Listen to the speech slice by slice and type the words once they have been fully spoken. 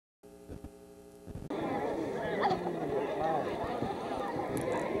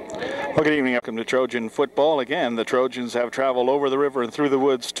Well, good evening. Welcome to Trojan football. Again, the Trojans have traveled over the river and through the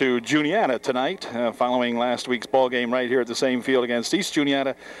woods to Juniata tonight, following last week's ball game right here at the same field against East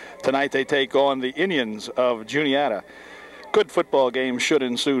Juniata. Tonight they take on the Indians of Juniata. Good football game should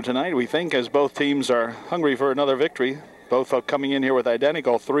ensue tonight, we think, as both teams are hungry for another victory. Both are coming in here with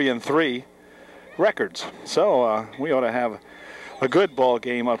identical 3-3 records. So we ought to have a good ball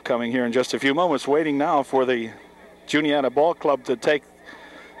game upcoming here in just a few moments. Waiting now for the Juniata Ball Club to take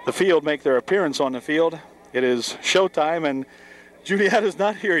the field, make their appearance on the field. It is showtime, and Juniata's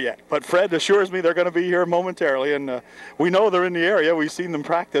not here yet. But Fred assures me they're going to be here momentarily, and we know they're in the area. We've seen them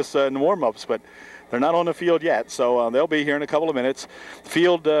practice in warm-ups, but they're not on the field yet, so they'll be here in a couple of minutes.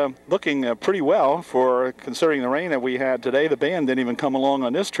 Field looking pretty well for considering the rain that we had today. The band didn't even come along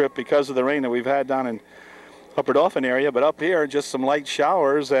on this trip because of the rain that we've had down in Upper Dauphin area, but up here just some light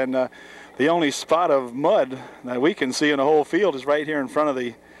showers, and the only spot of mud that we can see in the whole field is right here in front of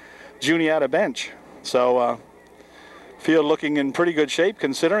the Juniata bench. So field looking in pretty good shape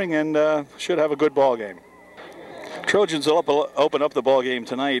considering, and should have a good ball game. Trojans will open up the ball game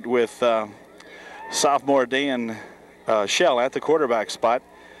tonight with sophomore Dan Shell at the quarterback spot.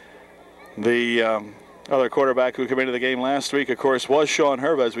 The other quarterback who came into the game last week, of course, was Sean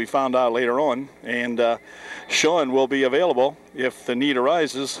Herb, as we found out later on. And Sean will be available if the need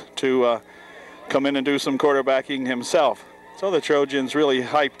arises to come in and do some quarterbacking himself. So the Trojans really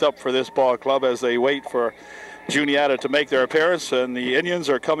hyped up for this ball club as they wait for Juniata to make their appearance. And the Indians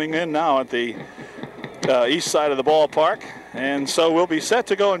are coming in now at the east side of the ballpark. And so we'll be set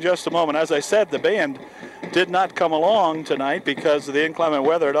to go in just a moment. As I said, the band did not come along tonight because of the inclement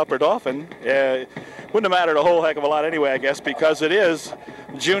weather at Upper Dauphin. Wouldn't have mattered a whole heck of a lot anyway, I guess, because it is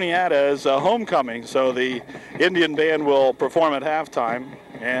Juniata's homecoming. So the Indian band will perform at halftime,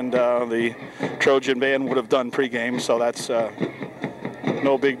 and the Trojan band would have done pregame, so that's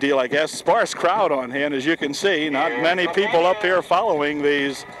no big deal, I guess. Sparse crowd on hand, as you can see. Not many people up here following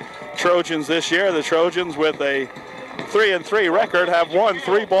these Trojans this year. The Trojans, with a 3-3 record, have won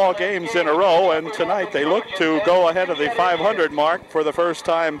 3 ball games in a row, and tonight they look to go ahead of the 500 mark for the first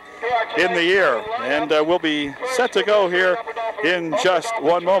time in the year. And we'll be set to go here in just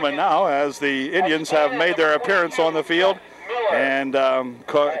one moment now as the Indians have made their appearance on the field, and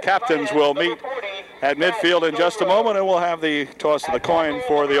captains will meet at midfield in just a moment, and we'll have the toss of the coin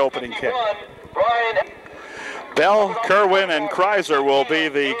for the opening kick. Bell, Kerwin, and Kreiser will be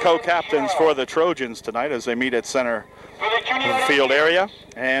the co-captains for the Trojans tonight as they meet at center field area.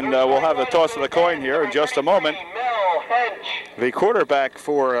 And we'll have the toss of the coin here in just a moment. The quarterback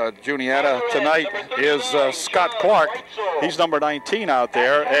for Juniata tonight is Scott Clark. He's number 19 out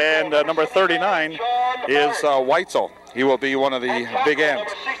there, and number 39 is Weitzel. He will be one of the big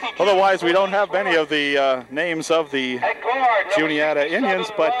ends. Otherwise, we don't have many of the names of the Juniata Indians,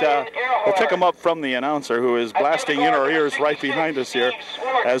 but we'll pick them up from the announcer, who is blasting in our ears right behind us here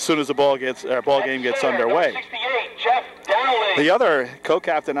as soon as the ball game gets underway. The other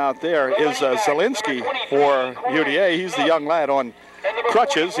co-captain out there is Zielinski for UDA. He's the young lad on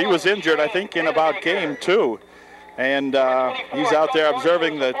crutches. He was injured, I think, in about game 2. And he's out there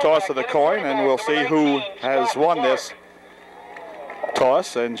observing the toss of the coin, and we'll see who has won this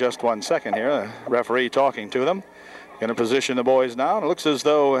toss in just 1 second here. The referee talking to them. Going to position the boys now, and it looks as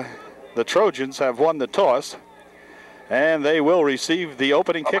though the Trojans have won the toss, and they will receive the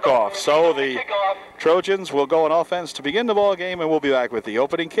opening kickoff. So the Trojans will go on offense to begin the ball game, and we'll be back with the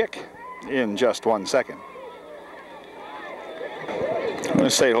opening kick in just 1 second. I'm going to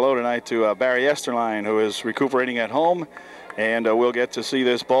say hello tonight to Barry Esterline, who is recuperating at home, and we'll get to see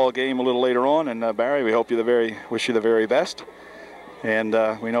this ball game a little later on. And Barry, we wish you the very best. And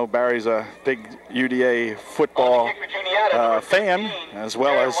we know Barry's a big UDA football fan, as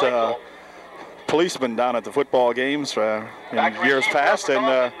well as a policeman down at the football games in years past.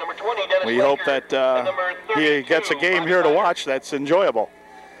 And we hope that he gets a game here to watch that's enjoyable.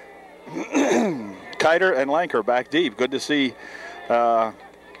 Kiter and Lanker back deep. Good to see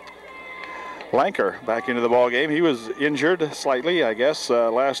Lanker back into the ball game. He was injured slightly, I guess,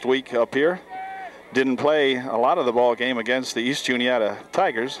 last week up here. Didn't play a lot of the ball game against the East Juniata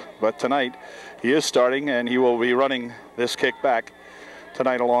Tigers, but tonight he is starting, and he will be running this kick back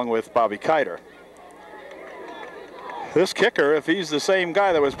tonight along with Bobby Kiter. This kicker, if he's the same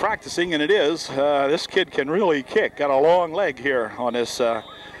guy that was practicing, and it is, this kid can really kick. Got a long leg here on this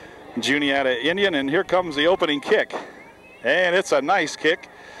Juniata Indian, and here comes the opening kick. And it's a nice kick.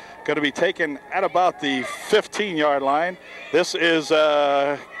 Going to be taken at about the 15-yard line. This is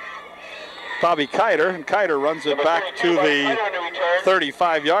Bobby Kiter, and Kiter runs it back to the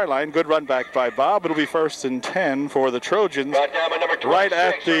 35-yard line. Good run back by Bob. It'll be 1st and 10 for the Trojans right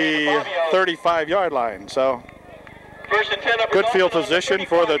at the 35-yard line. So good field position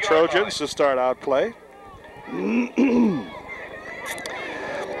for the Trojans to start out play.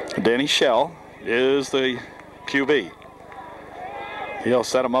 Danny Shell is the QB. He'll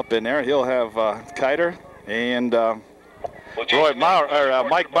set him up in there. He'll have Kiter and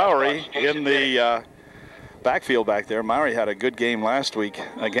Mike Bowery in the backfield back there. Mowry had a good game last week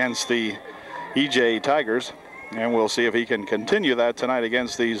against the EJ Tigers, and we'll see if he can continue that tonight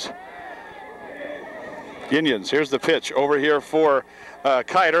against these Indians. Here's the pitch over here for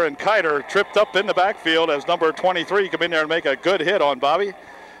Kiter, and Kiter tripped up in the backfield as number 23 come in there and make a good hit on Bobby.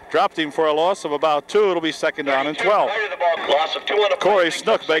 Dropped him for a loss of about 2. It'll be 2nd down and 12. Corey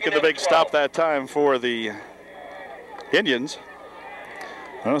Snook making the big stop that time for the Indians.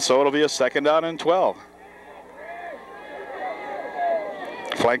 So it'll be a 2nd down and 12.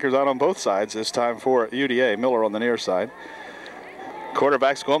 Flankers out on both sides this time for UDA. Miller on the near side.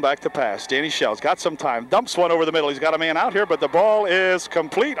 Quarterback's going back to pass. Danny Shell's got some time. Dumps one over the middle. He's got a man out here, but the ball is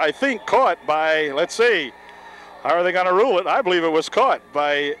complete. I think caught by, let's see. How are they going to rule it? I believe it was caught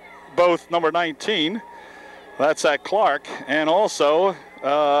by both number 19. That's at Clark. And also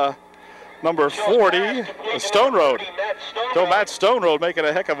number 40, Stone Road. So Matt Stone Road making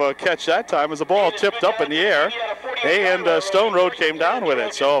a heck of a catch that time as the ball tipped up in the air. And Stone Road came down with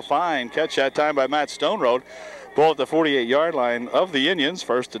it. So fine catch that time by Matt Stone Road. Ball at the 48-yard line of the Indians,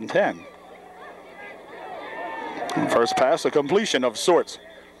 1st and 10. First pass, a completion of sorts.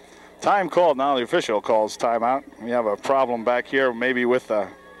 Time called, now the official calls timeout. We have a problem back here, maybe with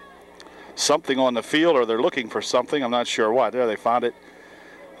something on the field, or they're looking for something. I'm not sure what. There, they found it.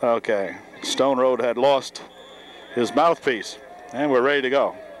 Okay, Stone Road had lost his mouthpiece, and we're ready to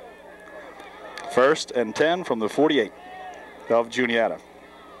go. 1st and 10 from the 48 of Juniata.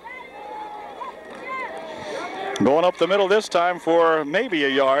 Going up the middle this time for maybe a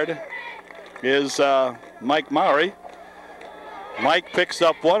yard is Mike Mowry. Mike picks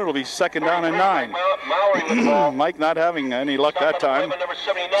up 1. It'll be 2nd down and 9. Mike not having any luck that time.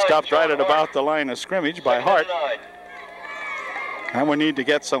 Stopped right at about the line of scrimmage by Hart. And we need to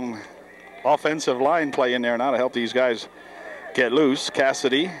get some offensive line play in there now to help these guys get loose.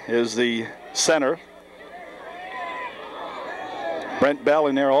 Cassidy is the center. Brent Bell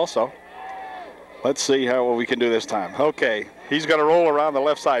in there also. Let's see how we can do this time. Okay, he's going to roll around the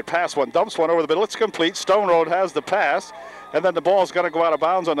left side. Pass one, dumps one over the middle. It's complete. Stone Road has the pass. And then the ball's going to go out of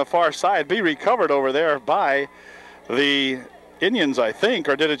bounds on the far side. Be recovered over there by the Indians, I think.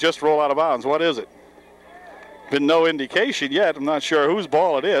 Or did it just roll out of bounds? What is it? Been no indication yet. I'm not sure whose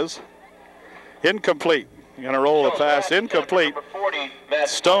ball it is. Incomplete. You're going to roll the pass. Incomplete.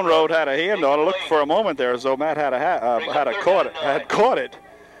 Stone Road had a hand on it. Looked for a moment there as though Matt had caught it.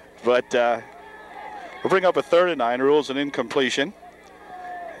 But we'll bring up a 3rd and 9. Rules an incompletion.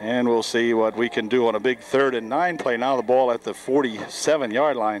 And we'll see what we can do on a big 3rd and 9 play. Now the ball at the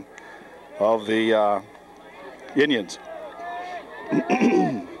 47-yard line of the Indians.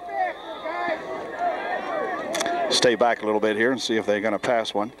 Stay back a little bit here and see if they're going to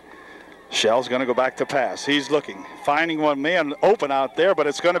pass one. Shell's going to go back to pass. He's looking, finding one man open out there, but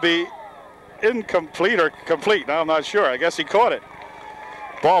it's going to be incomplete or complete. Now I'm not sure. I guess he caught it.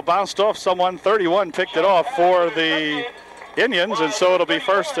 Ball bounced off someone. 31 picked it off for the Indians, and so it'll be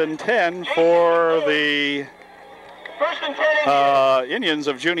 1st and 10 for the Indians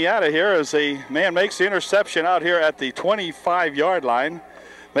of Juniata here as the man makes the interception out here at the 25-yard line.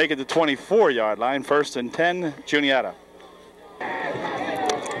 Make it the 24-yard line. 1st and 10, Juniata.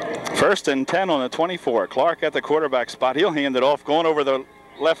 1st and 10 on the 24. Clark at the quarterback spot. He'll hand it off. Going over the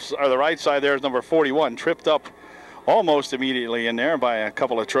left or the right side there is number 41. Tripped up almost immediately in there by a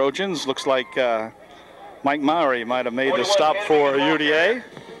couple of Trojans. Looks like Mike Mowry might have made the stop for UDA.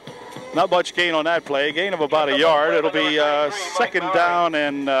 Not much gain on that play. Gain of about a yard. It'll be 2nd down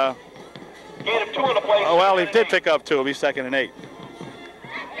and well, he did pick up 2. It'll be 2nd and 8.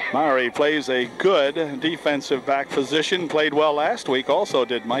 Mowry plays a good defensive back position. Played well last week. Also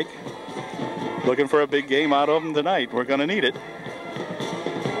did Mike. Looking for a big game out of him tonight. We're going to need it.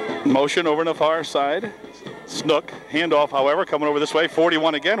 Motion over on the far side. Snook. Handoff, however, coming over this way.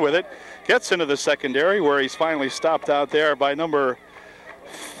 41 again with it. Gets into the secondary where he's finally stopped out there by number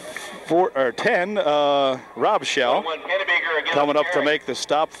 10, Rob Shell. Coming up to make the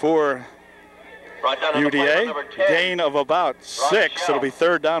stop for UDA. Gain of about 6. It'll be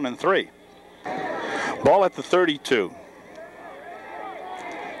 3rd down and 3. Ball at the 32.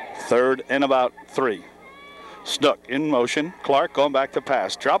 3rd and about 3. Snook in motion. Clark going back to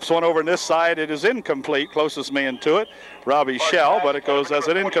pass. Drops one over on this side. It is incomplete. Closest man to it, Robbie Shell, but it goes as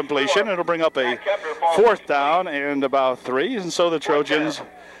an incompletion. It'll bring up a 4th down and about 3. And so the Trojans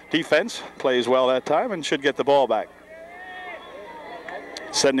defense plays well that time and should get the ball back.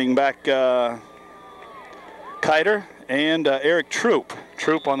 Sending back Kiter and Eric Troop.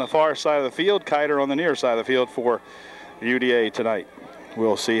 Troop on the far side of the field, Kiter on the near side of the field for UDA tonight.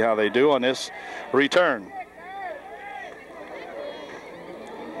 We'll see how they do on this return.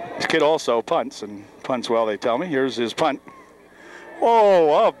 This kid also punts, and punts well, they tell me. Here's his punt.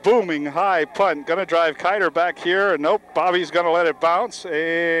 Oh, a booming high punt. Going to drive Kiter back here, and nope, Bobby's going to let it bounce,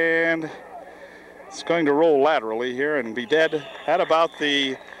 and it's going to roll laterally here and be dead at about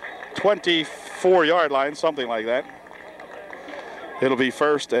the 24-yard line, something like that. It'll be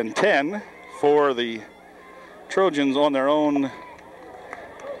 1st and 10 for the Trojans on their own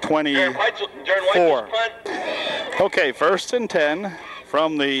 24. Okay, 1st and 10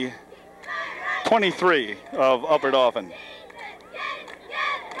 from the 23 of Upper Dauphin.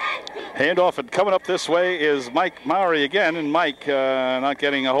 Handoff, and coming up this way is Mike Mowry again, and Mike not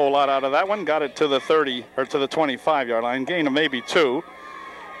getting a whole lot out of that one. Got it to the 30 or to the 25-yard line. Gain of maybe 2.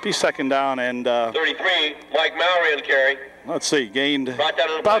 Be 2nd down and 33. Mike Mowry on the carry. Let's see, gained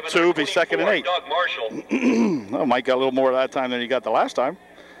about 2. Be 2nd and 8. Doug Marshall. Well, Mike got a little more that time than he got the last time.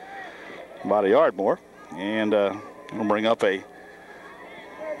 About a yard more, and we'll bring up a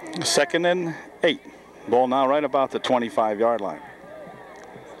 2nd and 8. Ball now right about the 25-yard line.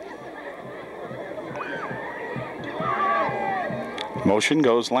 Motion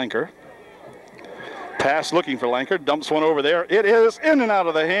goes Lanker. Pass looking for Lanker. Dumps one over there. It is in and out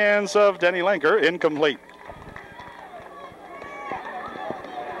of the hands of Denny Lanker. Incomplete.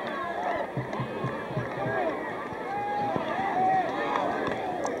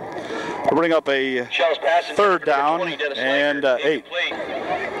 We'll bring up a 3rd down and 8.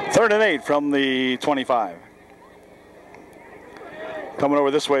 3rd and 8 from the 25. Coming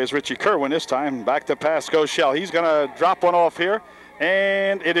over this way is Richie Kerwin this time. Back to pass goes Shell. He's going to drop one off here,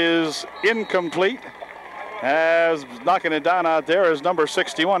 and it is incomplete. As knocking it down out there is number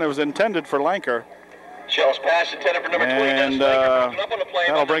 61. It was intended for Lanker. Shell's pass intended for number 20. And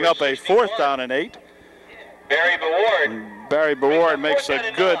that'll bring up a 4th down and 8. Barry Beward. Barry Beward makes a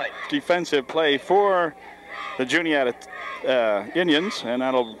good defensive play for the Juniata Indians, and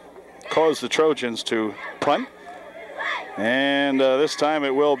that'll cause the Trojans to punt. And this time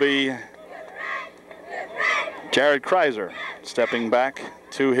it will be Jared Kreiser stepping back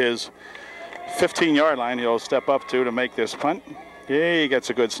to his 15-yard line. He'll step up to make this punt. Yeah, he gets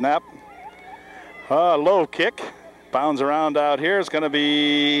a good snap. Low kick. Bounds around out here. It's going to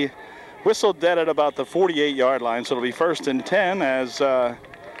be whistled dead at about the 48-yard line, so it'll be 1st and 10 as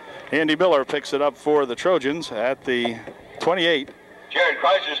Andy Miller picks it up for the Trojans at the 28. Jared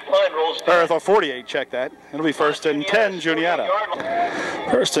Kreiser's punt rolls or the 48, check that. It'll be 1st and 10, Juniata.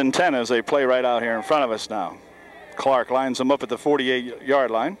 1st and 10 as they play right out here in front of us now. Clark lines them up at the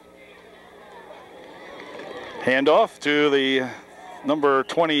 48-yard line. Handoff to the number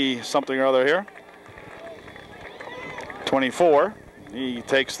 20-something or other here. 24. He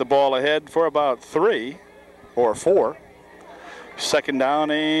takes the ball ahead for about 3 or 4. 2nd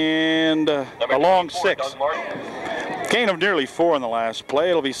down and a long 6. Gain of nearly 4 in the last play.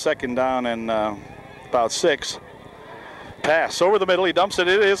 It'll be 2nd down and about 6. Pass over the middle. He dumps it.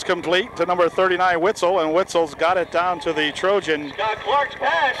 It is complete to number 39, Witzel, and Witzel's got it down to the Trojan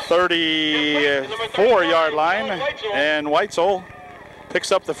 34-yard line, and Weitzel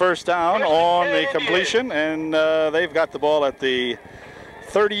picks up the 1st down on the completion, and they've got the ball at the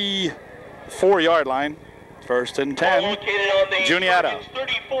 34-yard line. 1st and 10, Juniata.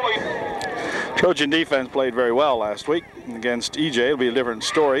 Trojan defense played very well last week against EJ. It'll be a different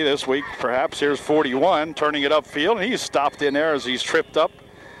story this week, perhaps. Here's 41, turning it upfield, and he's stopped in there as he's tripped up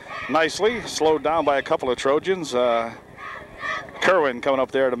nicely, slowed down by a couple of Trojans. Kerwin coming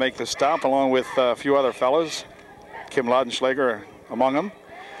up there to make the stop, along with a few other fellas. Kim Laudenschlager among them.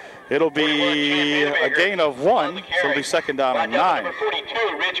 It'll be a gain of 1, so it'll be 2nd down and 9.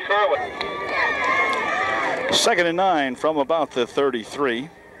 2nd and 9 from about the 33.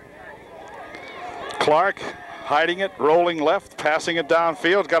 Clark hiding it, rolling left, passing it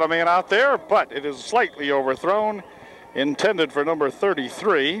downfield. Got a man out there, but it is slightly overthrown. Intended for number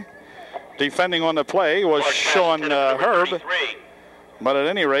 33. Defending on the play was Sean Herb. But at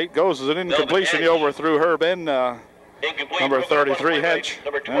any rate, goes as an incompletion. He overthrew Herb in number 33, Hedge.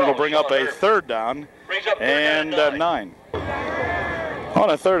 And it'll bring up a 3rd down and 9. On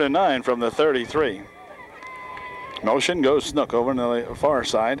a 3rd and 9 from the 33. Motion goes Snook over on the far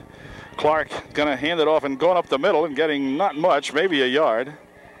side. Clark going to hand it off and going up the middle and getting not much, maybe a yard.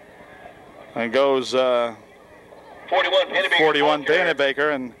 And goes 41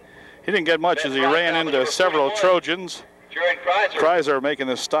 Bannebaker, and he didn't get much as he ran into several Trojans. Kreiser making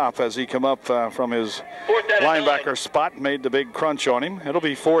the stop as he come up from his linebacker spot, made the big crunch on him. It'll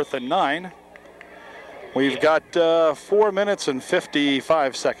be 4th and 9. We've got 4 minutes and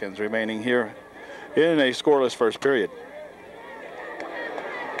 55 seconds remaining here in a scoreless first period.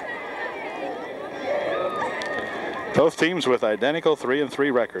 Both teams with identical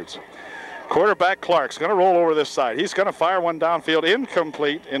 3-3 records. Quarterback Clark's going to roll over this side. He's going to fire one downfield,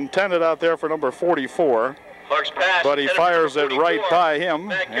 incomplete, intended out there for number 44. But he fires it right by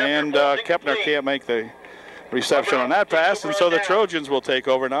him, and Kepner can't make the reception on that pass, and so the Trojans will take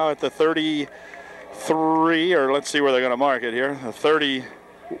over now at the 33, or let's see where they're going to mark it here, the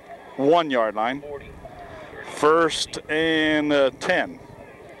 31-yard line. 1st and 10.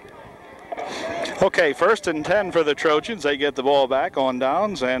 Okay, 1st and 10 for the Trojans. They get the ball back on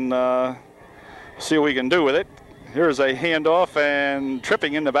downs and see what we can do with it. Here's a handoff, and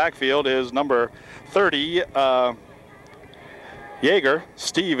tripping in the backfield is number 30, Yeager.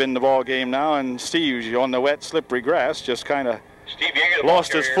 Steve in the ball game now, and Steve on the wet, slippery grass just kind of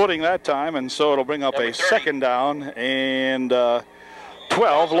lost his footing that time, and so it'll bring up a 2nd down and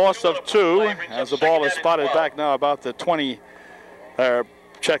 12, loss of 2, as the ball is spotted back now about the 20,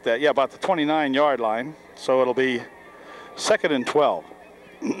 check that, yeah, about the 29-yard line. So it'll be 2nd and 12.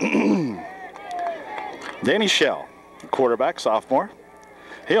 Danny Shell, quarterback, sophomore.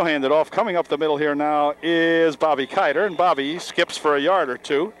 He'll hand it off. Coming up the middle here now is Bobby Kiter, and Bobby skips for a yard or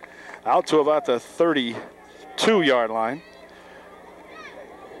two out to about the 32-yard line.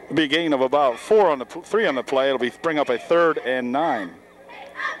 It'll be a gain of about 3 on the play. It'll be bring up a 3rd and 9.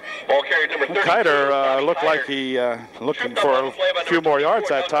 Ball carrier number 32. Kiter looked like he looking for a few more yards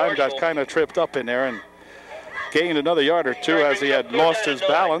that time. Got kind of tripped up in there and gained another yard or two as he had lost his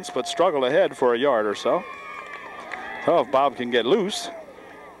balance, but struggled ahead for a yard or so. So if Bob can get loose.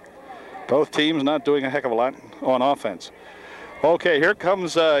 Both teams not doing a heck of a lot on offense. Okay, here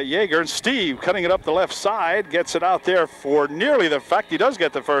comes Yeager. Steve cutting it up the left side, gets it out there for nearly the fact he does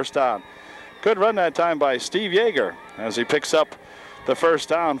get the 1st down. Good run that time by Steve Yeager as he picks up the 1st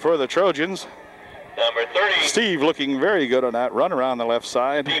down for the Trojans. Number 30. Steve looking very good on that run around the left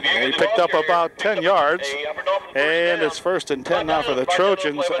side. He picked up about 10 yards, and it's 1st and 10 now for the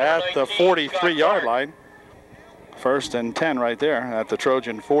Trojans at the 43-yard line. 1st and 10 right there at the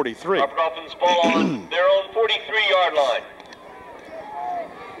Trojan 43. Dolphins ball on their own 43-yard line.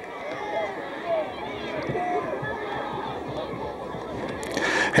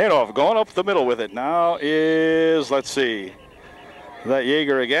 Handoff going up the middle with it now is, let's see, is that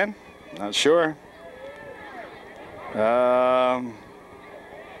Yeager again? Not sure.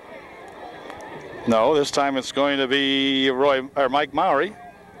 No, this time it's going to be Mike Mowry.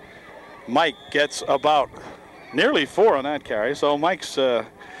 Mike gets about nearly 4 on that carry, so Mike's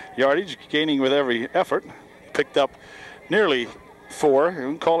yardage gaining with every effort. Picked up nearly 4. You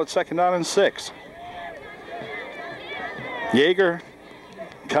can call it 2nd down and 6. Yeager,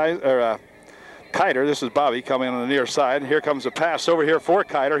 Kiter, this is Bobby coming on the near side. Here comes a pass over here for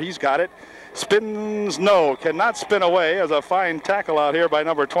Kiter. He's got it. Spins, no, cannot spin away as a fine tackle out here by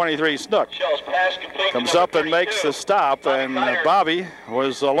number 23, Snook. Comes up and makes the stop, and Bobby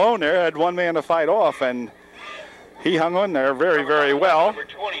was alone there, had one man to fight off, and he hung on there very, very well. Number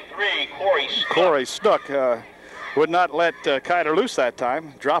 23, Corey Snook would not let Kiter loose that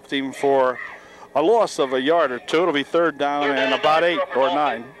time. Dropped him for a loss of a yard or two. It'll be 3rd down and about 8 or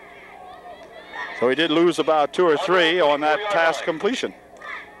 9. So he did lose about 2 or 3 on that pass completion.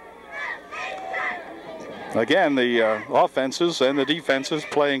 Again, the offenses and the defenses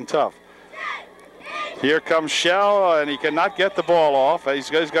playing tough. Here comes Shell, and he cannot get the ball off. He's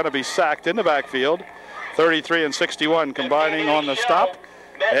going to be sacked in the backfield. 33 and 61 combining on the stop.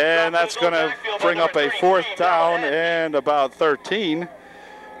 And that's going to bring up a 4th down and about 13.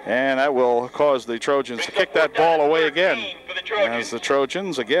 And that will cause the Trojans to kick that ball away again. As the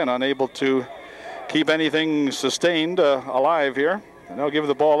Trojans, again, unable to keep anything sustained alive here. And they'll give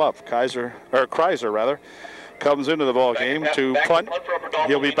the ball up. Kreiser comes into the ball game to punt.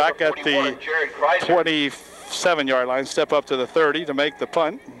 He'll be back at the 27-yard line, step up to the 30 to make the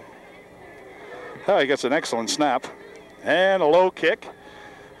punt. Oh, he gets an excellent snap. And a low kick.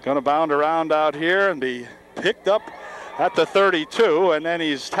 Going to bound around out here and be picked up at the 32, and then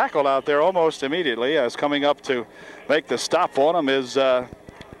he's tackled out there almost immediately. As coming up to make the stop on him is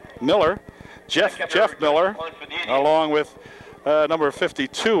Miller, Jeff Miller, along with number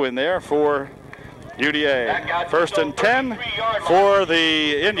 52 in there for UDA. First and 10 for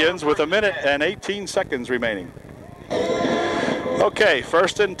the Indians with 1 minute and 18 seconds remaining. Okay,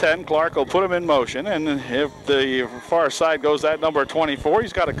 first and 10. Clark will put him in motion, and if the far side goes that number 24,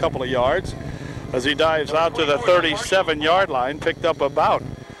 he's got a couple of yards as he dives out to the 37-yard line. Picked up about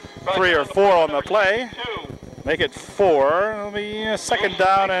 3 or 4 on the play. Make it 4. It'll be second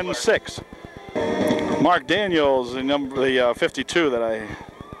down and 6. Mark Daniels, the 52 that I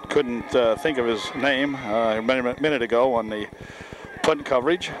couldn't think of his name a minute ago on the punt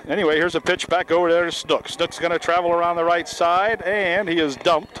coverage. Anyway, here's a pitch back over there to Snook. Snook's going to travel around the right side, and he is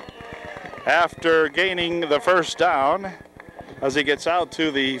dumped after gaining the first down as he gets out to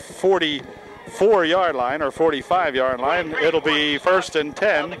the 44-yard line or 45-yard line. It'll be first and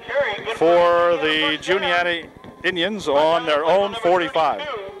 10 for the Juniata Indians on their own 45.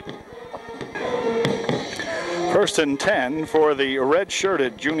 First and 10 for the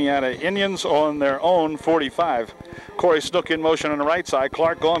red-shirted Juniata Indians on their own 45. Corey Snook in motion on the right side.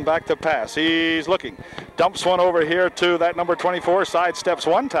 Clark going back to pass. He's looking. Dumps one over here to that number 24. Sidesteps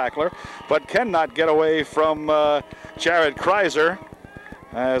one tackler, but cannot get away from Jared Kreiser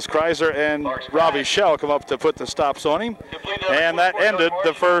as Kreiser and Robbie Shell come up to put the stops on him. And that ended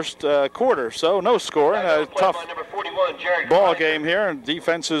the first quarter. So no score and a tough ball game here.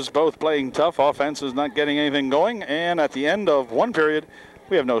 Defenses both playing tough. Offense is not getting anything going. And at the end of one period,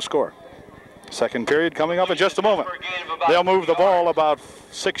 we have no score. Second period coming up in just a moment. They'll move the ball about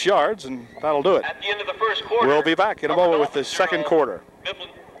 6 yards, and that'll do it. At the end of the first quarter, we'll be back in a moment with the second quarter.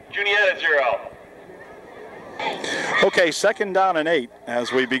 Juniata 0. Okay, second down and 8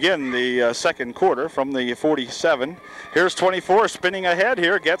 as we begin the second quarter from the 47. Here's 24 spinning ahead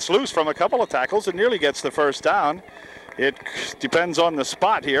here, gets loose from a couple of tackles and nearly gets the first down. It depends on the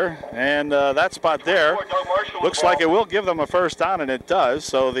spot here, and that spot there looks like it will give them a first down, and it does.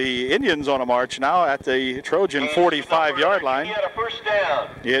 So the Indians on a march now at the Trojan 45-yard line.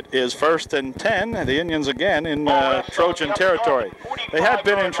 It is first and 10. The Indians again in Trojan territory. They had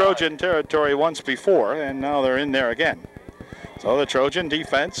been in Trojan territory once before, and now they're in there again. So the Trojan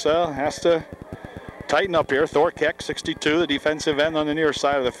defense has to tighten up here. Thor Keck, 62, the defensive end on the near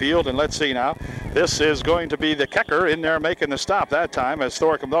side of the field. And let's see now. This is going to be the Kecker in there making the stop that time as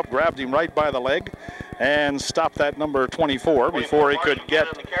Thor comes up, grabbed him right by the leg, and stopped that number 24 before he could get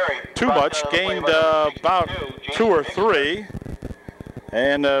too much. Gained about 2 or 3.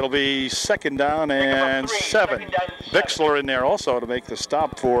 And it'll be second down and 7. Bixler in there also to make the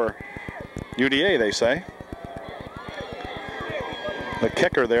stop for UDA, they say. The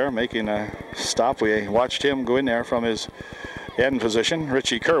kicker there making a stop. We watched him go in there from his end position.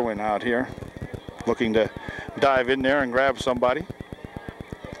 Richie Kerwin out here looking to dive in there and grab somebody.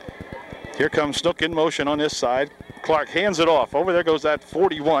 Here comes Snook in motion on this side. Clark hands it off. Over there goes that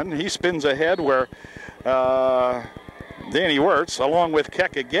 41. He spins ahead where Danny Wirtz along with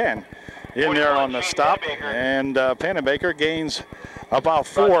Keck again in there on the stop. And Panabaker gains about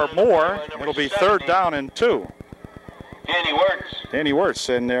 4 more. It'll be third down and 2. Danny Wirtz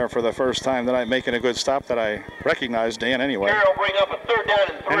in there for the first time tonight, making a good stop that I recognize, Dan, anyway. Here will bring up a third down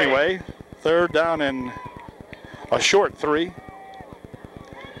and 3. Anyway, third down and a short 3.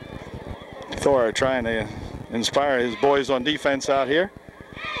 Thor trying to inspire his boys on defense out here.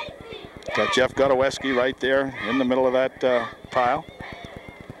 Got Jeff Godoweski right there in the middle of that pile.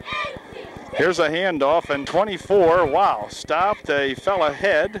 Here's a handoff, and 24, wow, stopped. He fell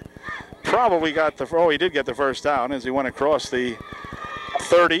ahead. Probably got the, he did get the first down as he went across the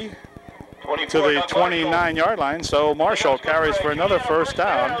 30 to the 29-yard line. So Marshall carries for another first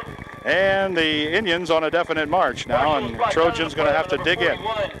down. And the Indians on a definite march now, and Trojan's going to have to dig in.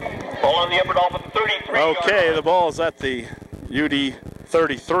 Ball on the upper off of 33. Okay, the ball's at the UD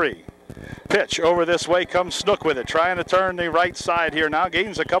 33. Pitch over this way comes Snook with it, trying to turn the right side here now.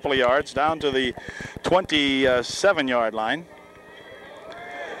 Gains a couple of yards down to the 27-yard line.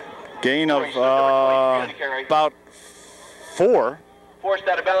 Gain of about 4. Forced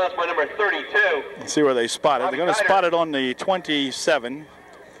out of balance by number 32. Let's see where they spot it. They're going to spot it on the 27.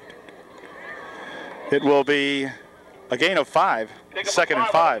 It will be a gain of 5. Second and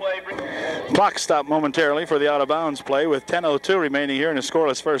 5. Clock stopped momentarily for the out-of-bounds play with 10:02 remaining here in a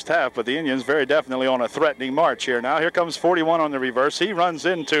scoreless first half, but the Indians very definitely on a threatening march here now. Here comes 41 on the reverse. He runs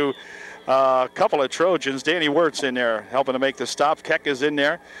into a couple of Trojans. Danny Wirtz in there helping to make the stop. Keck is in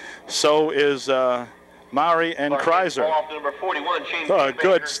there. So is Maury and Kreiser. A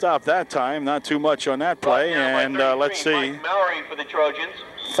good stop that time. Not too much on that play. And let's see. In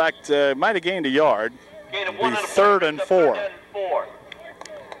fact, might have gained a yard. The third and 4.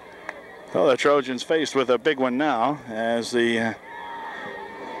 Well, the Trojans faced with a big one now as the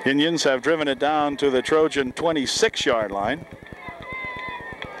Indians have driven it down to the Trojan 26-yard line.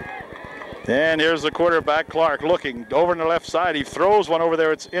 And here's the quarterback, Clark, looking over on the left side. He throws one over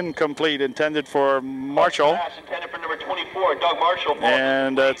there. It's incomplete, intended for Marshall. Pass intended for number 24, Doug Marshall.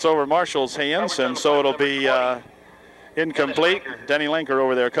 And it's over Marshall's hands, and so it'll be incomplete. Denny Linker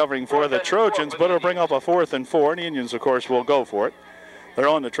over there covering for the Trojans, but it'll bring up a 4th and 4. And the Indians, of course, will go for it. They're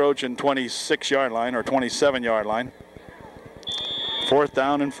on the Trojan 26-yard line or 27-yard line. 4th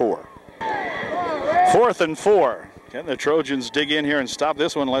down and 4. 4th and 4. Can the Trojans dig in here and stop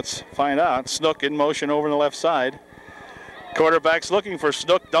this one? Let's find out. Snook in motion over on the left side. Quarterback's looking for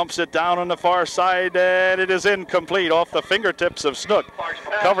Snook, dumps it down on the far side, and it is incomplete off the fingertips of Snook.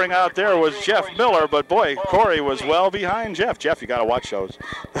 Covering out there was Jeff Miller, but boy, Corey was well behind Jeff. Jeff, you got to watch those.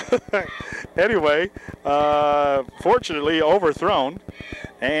 Anyway, fortunately overthrown,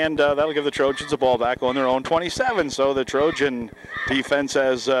 and that'll give the Trojans a ball back on their own 27. So the Trojan defense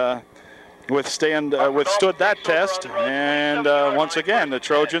has withstood that test, and once again the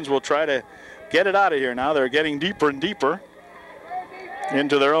Trojans will try to get it out of here. Now they're getting deeper and deeper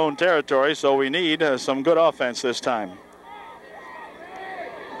into their own territory, so we need some good offense this time.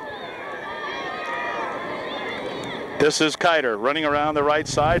 This is Kiter running around the right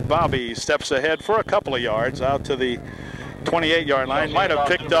side. Bobby steps ahead for a couple of yards out to the 28-yard line. Might have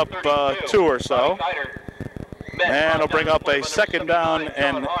picked up 2 or so. And it'll bring up a 2nd down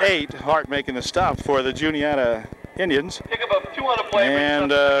and 8. Hart making the stop for the Juniata Indians.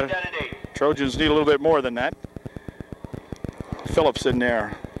 And Trojans need a little bit more than that. Phillips in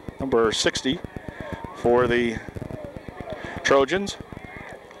there, number 60 for the Trojans.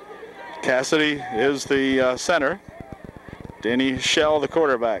 Cassidy is the center. Danny Shell, the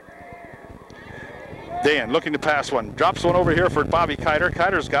quarterback. Dan looking to pass one. Drops one over here for Bobby Kiter.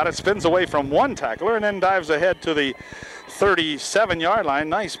 Kiter's got it. Spins away from one tackler and then dives ahead to the 37-yard line.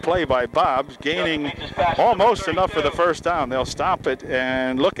 Nice play by Bob, gaining almost enough for the 1st down. They'll stop it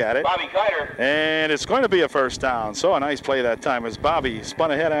and look at it. And it's going to be a 1st down. So a nice play that time as Bobby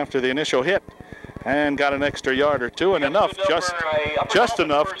spun ahead after the initial hit and got an extra yard or 2 and enough, just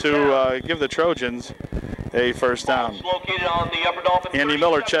enough to give the Trojans a 1st down. Andy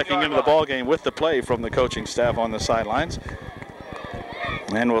Miller checking into the ball game with the play from the coaching staff on the sidelines.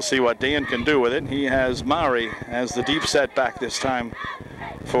 And we'll see what Dan can do with it. He has Maury as the deep set back this time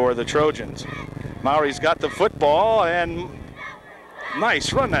for the Trojans. Maury's got the football, and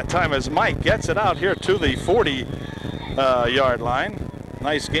nice run that time as Mike gets it out here to the 40-yard line.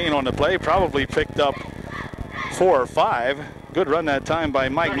 Nice gain on the play, probably picked up 4 or 5. Good run that time by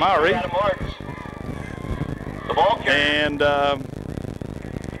Mike Maury. And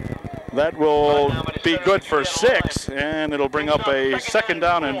that will be good for 6, and it'll bring up a 2nd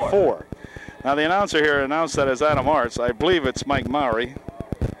down and 4. Now the announcer here announced that as Adam Arts. I believe it's Mike Maury.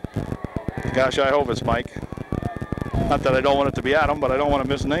 Gosh, I hope it's Mike. Not that I don't want it to be Adam, but I don't want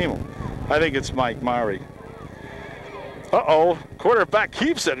to misname him. I think it's Mike Maury. Uh-oh, quarterback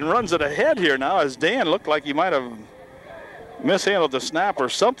keeps it and runs it ahead here now as Dan looked like he might have mishandled the snap or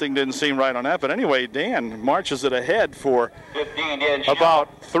something didn't seem right on that. But anyway, Dan marches it ahead for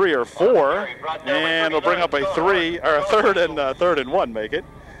about 3 or 4, and it'll bring up a 3rd and 1, make it.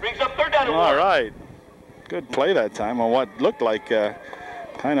 Brings up 3rd down and 1. All right, good play that time on what looked like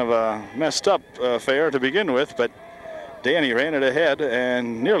kind of a messed up affair to begin with, but Danny ran it ahead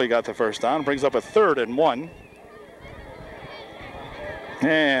and nearly got the 1st down. Brings up a 3rd and 1.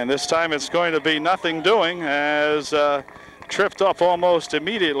 And this time it's going to be nothing doing as tripped up almost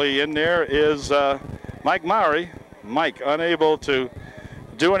immediately in there is Mike Maury. Mike unable to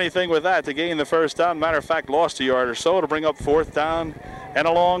do anything with that to gain the 1st down. Matter of fact, lost a yard or so. It'll bring up 4th down and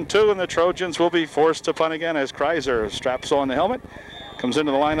a long 2, and the Trojans will be forced to punt again as Kreiser straps on the helmet. Comes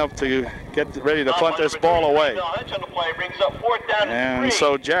into the lineup to get ready to punt this ball away. And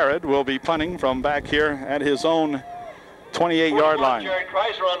so Jared will be punting from back here at his own 28-yard line. Jared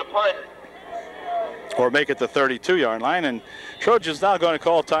Kreiser on the punt. Or make it the 32-yard line, and Trojans now going to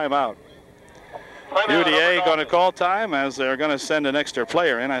call timeout. UDA going to call time as they're going to send an extra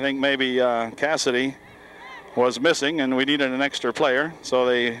player in. I think maybe Cassidy was missing and we needed an extra player, so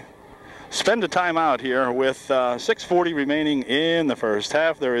they spend a timeout here with 6:40 remaining in the 1st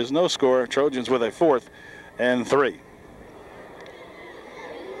half. There is no score. Trojans with a 4th and 3.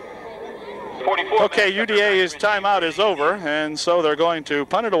 Okay, UDA's timeout is over, and so they're going to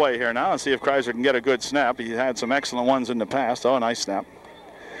punt it away here now and see if Kreiser can get a good snap. He had some excellent ones in the past. Oh, nice snap.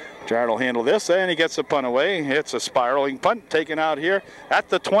 Jared will handle this, and he gets a punt away. It's a spiraling punt taken out here at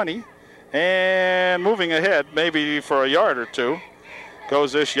the 20, and moving ahead maybe for a yard or 2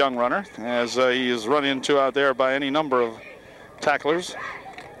 goes this young runner as he is run into out there by any number of tacklers.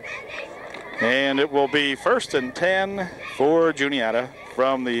 And it will be 1st and 10 for Juniata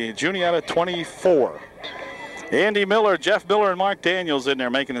from the Juniata 24. Andy Miller, Jeff Miller, and Mark Daniels in there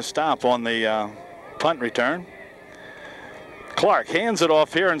making a stop on the punt return. Clark hands it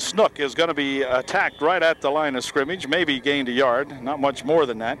off here, and Snook is going to be attacked right at the line of scrimmage. Maybe gained a yard, not much more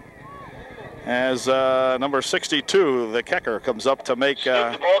than that. As number 62, the kicker, comes up to make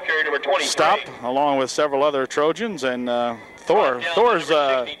a stop along with several other Trojans. And Thor's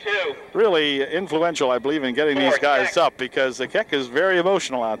really influential, I believe, in getting these guys up, because the kick is very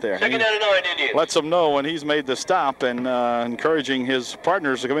emotional out there. Second down and 9, Indians. Lets them know when he's made the stop, and encouraging his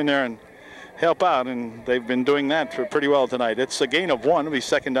partners to come in there and help out, and they've been doing that pretty well tonight. It's a gain of 1. It'll be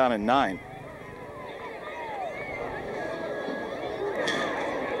 2nd down and 9.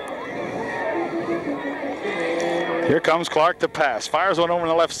 Here comes Clark to pass. Fires one over on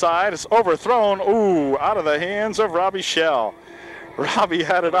the left side. It's overthrown. Ooh, out of the hands of Robbie Shell. Robbie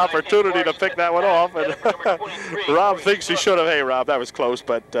had an opportunity to pick that one off, and Rob thinks he should have. Hey, Rob, that was close,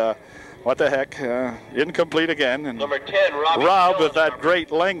 but what the heck? Incomplete again. And number 10, Rob, with that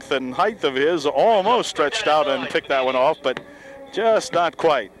great length and height of his, almost stretched out and picked that one off, but just not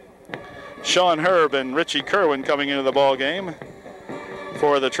quite. Sean Herb and Richie Kerwin coming into the ball game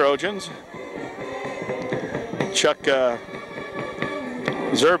for the Trojans. Chuck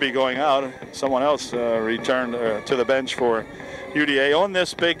Zerby going out. Someone else returned to the bench for UDA on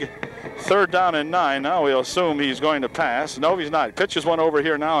this big 3rd down and 9. Now we'll assume he's going to pass. No, he's not. Pitches one over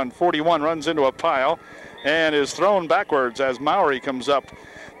here now, and 41 runs into a pile and is thrown backwards as Maury comes up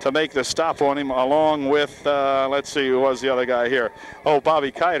to make the stop on him, along with, let's see, who was the other guy here? Oh,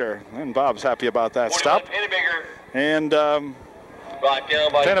 Bobby Kiter. And Bob's happy about that stop. And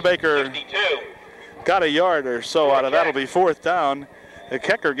Pennebaker got a yard or so out of that. Will be 4th down. The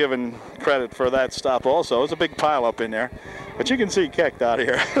kicker given credit for that stop also. It's a big pile up in there. But you can see kicked out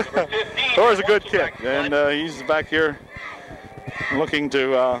here. Thor's a good kick. And he's back here looking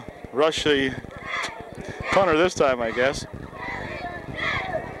to rush the punter this time, I guess.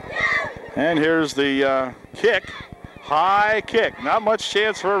 And here's the kick. High kick. Not much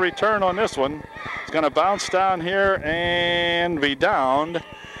chance for a return on this one. It's going to bounce down here and be downed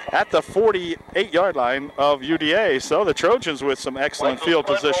at the 48-yard line of UDA. So the Trojans with some excellent field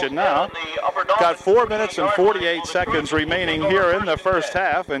position now. Got 4 minutes and 48 seconds remaining here in the first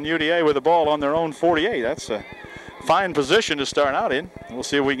half, and UDA with the ball on their own 48. That's a fine position to start out in. We'll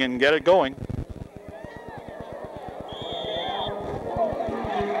see if we can get it going.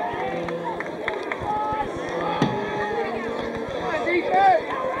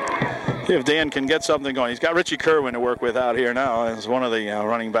 See if Dan can get something going. He's got Richie Kerwin to work with out here now as one of the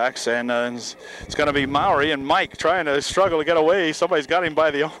running backs, and it's going to be Maury and Mike trying to struggle to get away. Somebody's got him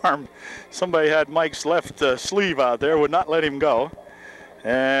by the arm. Somebody had Mike's left sleeve out there, would not let him go,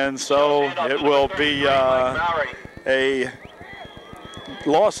 and so it will be a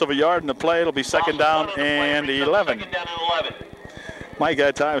loss of a yard in the play. It'll be 2nd down and 11. Mike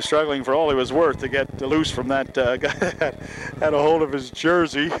had time struggling for all he was worth to get loose from that guy that had a hold of his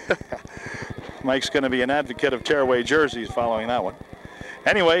jersey. Mike's going to be an advocate of tearaway jerseys following that one.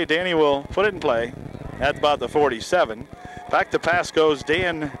 Anyway, Danny will put it in play at about the 47. Back to pass goes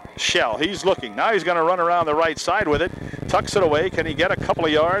Dan Shell. He's looking. Now he's going to run around the right side with it. Tucks it away. Can he get a couple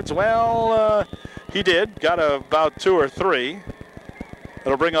of yards? Well, he did. Got about 2 or 3.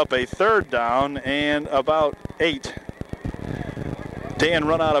 It'll bring up a 3rd down and about 8. Dan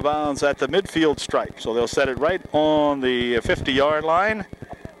run out of bounds at the midfield stripe. So they'll set it right on the 50-yard line.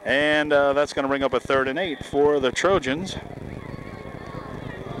 And that's going to bring up a 3rd and 8 for the Trojans.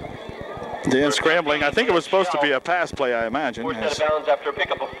 Dan scrambling. I think it was supposed to be a pass play, I imagine. Out of bounds after a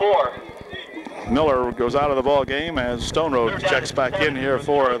pickup of 4. Miller goes out of the ball game as Stone Road checks back in here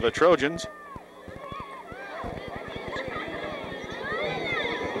for the Trojans.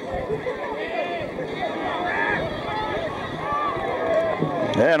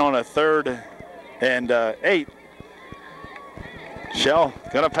 And on a 3rd and 8, Shell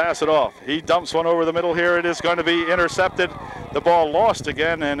going to pass it off. He dumps one over the middle here. It is going to be intercepted. The ball lost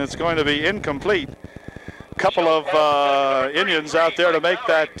again, and it's going to be incomplete. A couple of Indians out there to make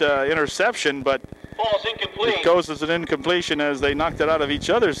that interception, but it goes as an incompletion as they knocked it out of each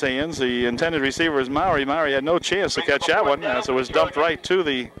other's hands. The intended receiver is Maury. Maury had no chance to catch that one as it was dumped right to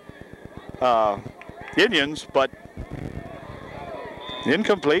the Indians, but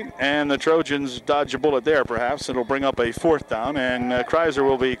incomplete, and the Trojans dodge a bullet there perhaps. It'll bring up a 4th down, and Kreiser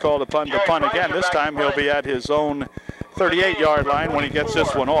will be called upon to punt again. This time he'll be at his own 38-yard line when he gets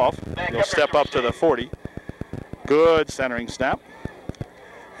this one off. He'll step up to the 40. Good centering snap.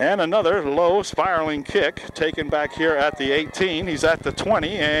 And another low spiraling kick taken back here at the 18. He's at the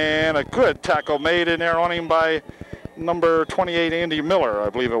 20, and a good tackle made in there on him by number 28, Andy Miller, I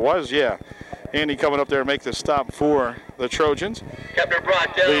believe it was. Yeah, Andy coming up there to make the stop for the Trojans. Captain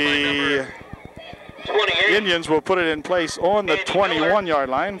brought down The Indians will put it in place on the 21-yard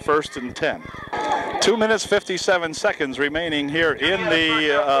line, 1st and 10. 2 minutes, 57 seconds remaining here in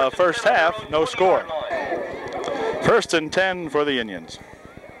the first half. No score. 1st and 10 for the Indians.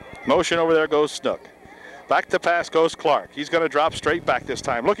 Motion over there goes Snook. Back to pass goes Clark. He's going to drop straight back this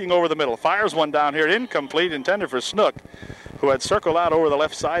time. Looking over the middle. Fires one down here. Incomplete. Intended for Snook, who had circled out over the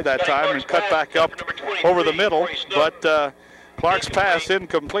left side that time and cut back up over the middle. But Clark's pass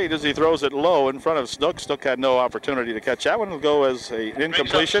incomplete as he throws it low in front of Snook. Snook had no opportunity to catch that one. It'll go as an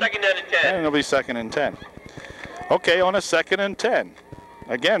incompletion. And it'll be 2nd and 10. Okay, on a 2nd and 10.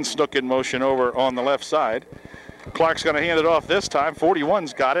 Again, Snook in motion over on the left side. Clark's going to hand it off this time.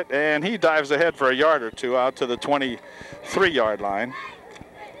 41's got it, and he dives ahead for a yard or two out to the 23-yard line.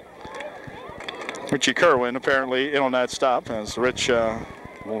 Richie Kerwin apparently in on that stop as Rich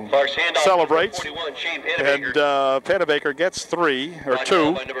celebrates. 41, and Panabaker gets 3 or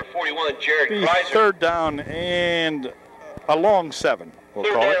 2. Number 41, Jared 3rd down and a long 7.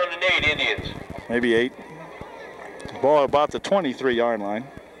 We'll call it. 3rd down and 8 Indians. Maybe 8. Ball about the 23-yard line.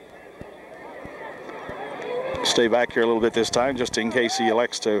 Stay back here a little bit this time just in case he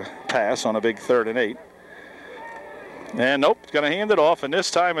elects to pass on a big 3rd and 8. And nope, going to hand it off, and this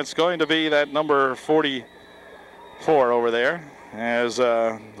time it's going to be that number 44 over there as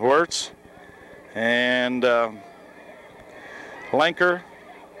Wirtz and Lenker,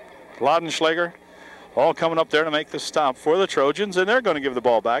 Laudenschlager all coming up there to make the stop for the Trojans, and they're going to give the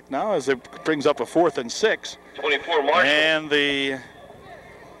ball back now as it brings up a 4th and 6. 24 Marshall. And the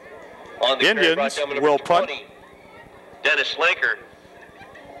On the Indians will punt. 20, Dennis Lenker.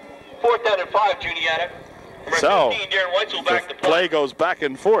 4th down and 5, Juniata. Number So 15, Darren Weitzel back the to play punt. goes back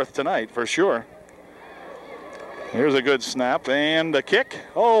and forth tonight for sure. Here's a good snap and a kick.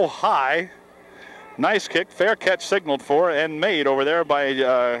 Oh, high. Nice kick. Fair catch signaled for and made over there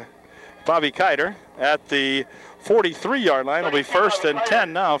by Bobby Kiter at the 43-yard line. It'll be 1st and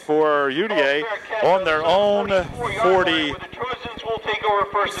 10 now for UDA on their own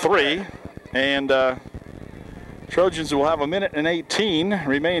 43. And Trojans will have 1 minute and 18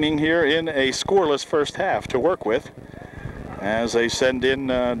 remaining here in a scoreless first half to work with as they send in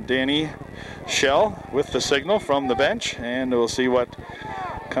Danny Shell with the signal from the bench, and we'll see what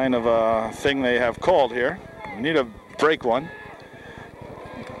kind of thing they have called here. We need to break one.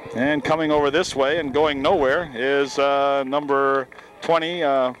 And coming over this way and going nowhere is number 20,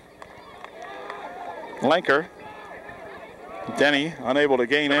 Lenker. Denny unable to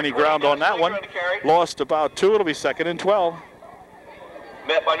gain any ground on that one. Lost about 2. It'll be 2nd and 12.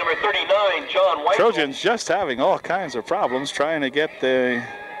 Met by number 39, John Weitzel. Trojans just having all kinds of problems trying to get the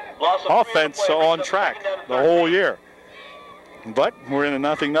offense on track the whole year. But we're in a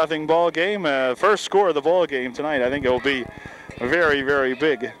 0-0 ball game. First score of the ball game tonight. I think it will be very, very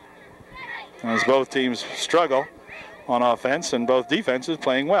big as both teams struggle on offense and both defenses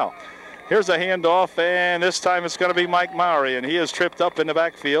playing well. Here's a handoff, and this time it's going to be Mike Mowry, and he is tripped up in the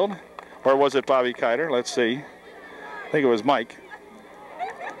backfield. Or was it Bobby Kiter? Let's see. I think it was Mike.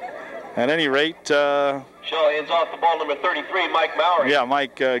 At any rate, Shaw hands off the ball, number 33, Mike Mowry. Yeah,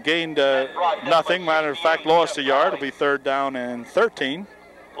 Mike gained nothing. Matter of fact, lost a yard. It'll be 3rd down and 13.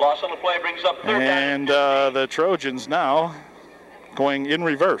 Loss on the play brings up 3rd down. And the Trojans now going in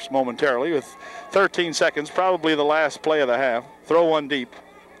reverse momentarily with 13 seconds, probably the last play of the half. Throw one deep.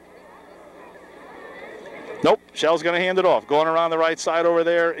 Nope, Shell's going to hand it off. Going around the right side over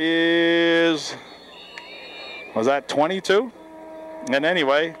there is, was that 22? And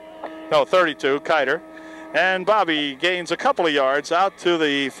anyway, no, 32, Kiter. And Bobby gains a couple of yards out to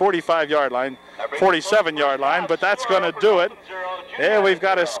the 45-yard line, 47-yard line, but that's going to do it. And we've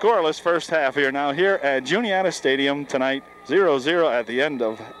got a scoreless first half here now here at Juniata Stadium tonight, 0-0 at the end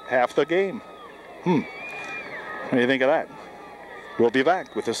of half the game. What do you think of that? We'll be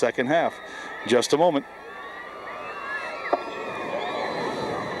back with the second half in just a moment.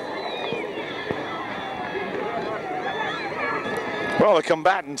 Well, the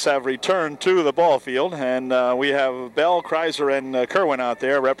combatants have returned to the ball field, and we have Bell, Kreiser, and Kerwin out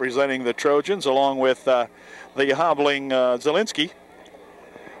there representing the Trojans, along with the hobbling Zielinski.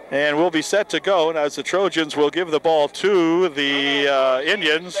 And we'll be set to go as the Trojans will give the ball to the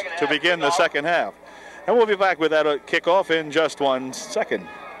Indians to begin the second half. And we'll be back with that kickoff in just 1 second.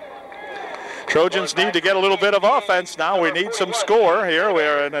 Trojans need to get a little bit of offense now. We need some score here.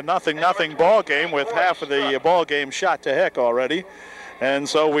 We're in a 0-0 ball game with half of the ball game shot to heck already. And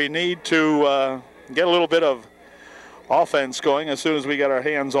so we need to get a little bit of offense going as soon as we get our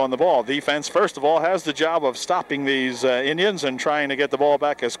hands on the ball. Defense, first of all, has the job of stopping these Indians and trying to get the ball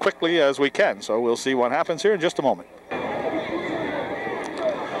back as quickly as we can. So we'll see what happens here in just a moment.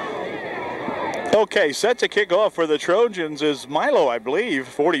 Okay, set to kick off for the Trojans is Milo, I believe,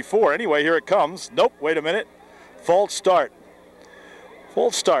 44. Anyway, here it comes. Nope, wait a minute. False start.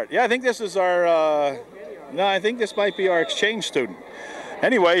 False start. Yeah, I think this is our, no, I think this might be our exchange student.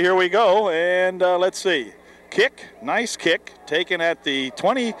 Anyway, here we go, and let's see. Kick, nice kick, taken at the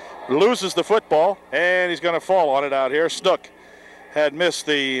 20, loses the football, and he's going to fall on it out here. Snook had missed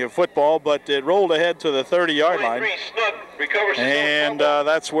the football, but it rolled ahead to the 30-yard line. And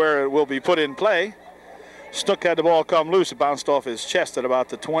that's where it will be put in play. Snook had the ball come loose. It bounced off his chest at about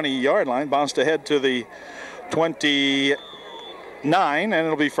the 20-yard line, bounced ahead to the 29, and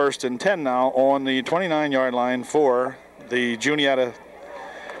it'll be 1st and 10 now on the 29-yard line for the Juniata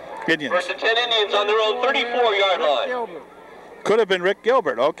Indians. 1st and 10 Indians on their own 34-yard line. Could have been Rick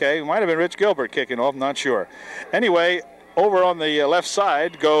Gilbert. Okay, might have been Rich Gilbert kicking off, not sure. Anyway, over on the left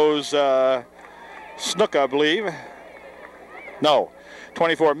side goes Snook, I believe. No,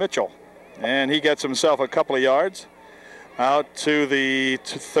 24 Mitchell. And he gets himself a couple of yards out to the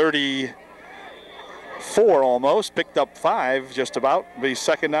 34 almost. Picked up 5 just about. Be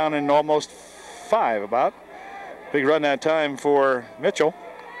 2nd down and almost 5 about. Big run that time for Mitchell.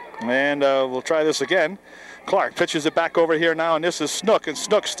 And we'll try this again. Clark pitches it back over here now, and this is Snook. And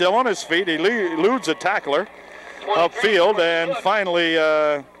Snook still on his feet. He eludes a tackler upfield, and finally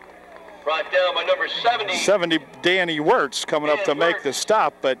brought down by number 70. Danny Wirtz coming up to make the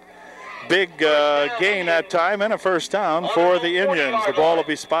stop, but big gain that time and a 1st down for the Indians. The ball will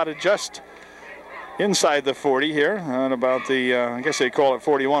be spotted just inside the 40 here, and about the, I guess they call it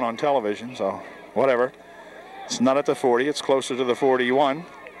 41 on television, so whatever. It's not at the 40, it's closer to the 41.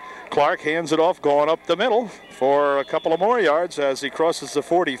 Clark hands it off, going up the middle for a couple of more yards as he crosses the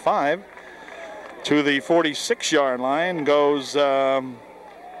 45. To the 46-yard line goes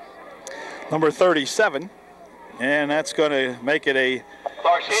number 37, and that's going to make it a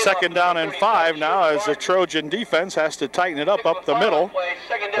 2nd down and 5 now as the Trojan defense has to tighten it up the middle.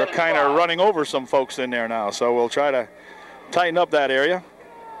 They're kind of running over some folks in there now, so we'll try to tighten up that area.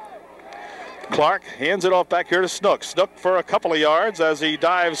 Clark hands it off back here to Snook. Snook for a couple of yards as he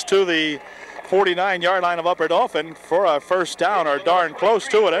dives to the 49-yard line of Upper Dauphin for a 1st down, or darn close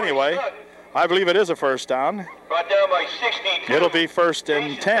to it anyway. I believe it is a 1st down. Brought down by 62. It'll be 1st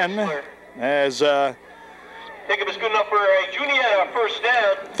and 10 as think it was good enough for a Juniata 1st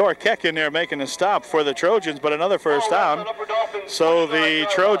down. Thor Keck in there making a stop for the Trojans, but another 1st down. So the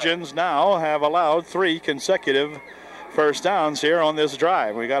Trojans now have allowed 3 consecutive 1st downs here on this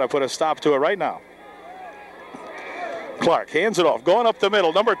drive. We got to put a stop to it right now. Clark hands it off, going up the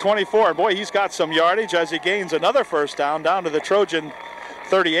middle, number 24. Boy, he's got some yardage as he gains another 1st down to the Trojan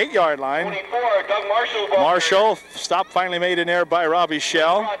 38-yard line. 24, Doug Marshall. Marshall, stop finally made in there by Robbie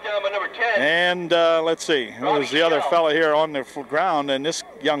Shell. And let's see, there's the other fella here on the ground, and this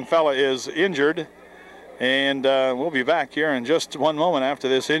young fella is injured. And we'll be back here in just one moment after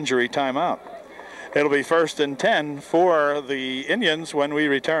this injury timeout. It'll be 1st and 10 for the Indians when we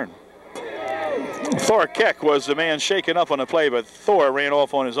return. Thor Keck was the man shaken up on the play, but Thor ran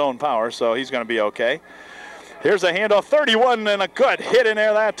off on his own power, so he's going to be okay. Here's a handoff, 31, and a good hit in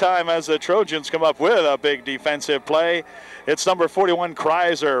there that time as the Trojans come up with a big defensive play. It's number 41,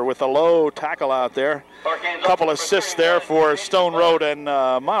 Kreiser, with a low tackle out there. A couple assists there for Stone Road and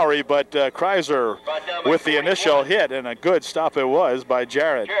Maury, but Kreiser with the initial hit, and a good stop it was by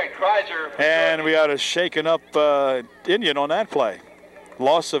Jared. And we got a shaken up Indian on that play.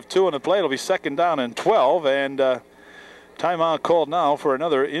 Loss of 2 on the play. It'll be 2nd down and 12, and timeout called now for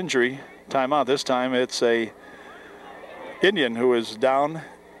another injury timeout. This time it's a Indian who is down.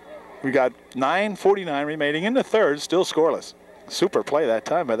 We got 9:49 remaining in the 3rd, still scoreless. Super play that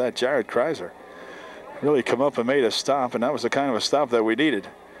time by that Jared Kreiser. Really come up and made a stop, and that was the kind of a stop that we needed.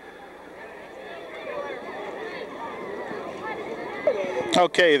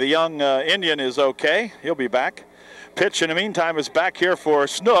 Okay, the young Indian is okay. He'll be back. Pitch in the meantime is back here for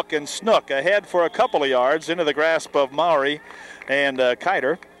Snook, and Snook ahead for a couple of yards into the grasp of Maury and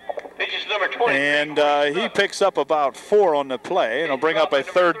Kiter. Number 20. And he picks up about 4 on the play, and he'll bring up a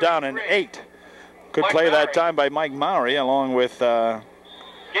 3rd down and 8. Good play that time by Mike Maury along with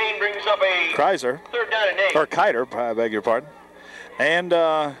Gain brings up a Kreiser, 3rd down and 8. or Kiter, I beg your pardon. And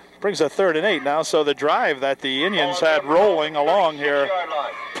brings a 3rd and 8 now, so the drive that the Indians had rolling along here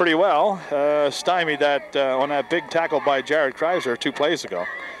pretty well stymied that on that big tackle by Jared Kreiser 2 plays ago.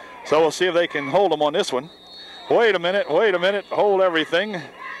 So we'll see if they can hold them on this one. Wait a minute, hold everything.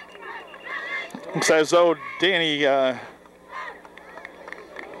 Looks as though Danny I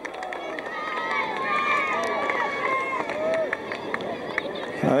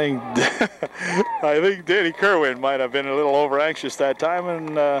think Danny Kerwin might have been a little over anxious that time,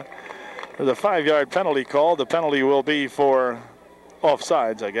 and there's a 5-yard penalty called. The penalty will be for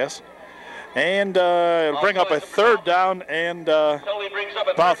offsides, I guess. And it'll bring up a third down and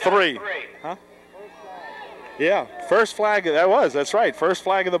about 3. Huh? Yeah, first flag, that's right, first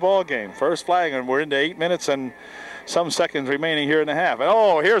flag of the ball game. First flag, and we're into 8 minutes and some seconds remaining here in the half. And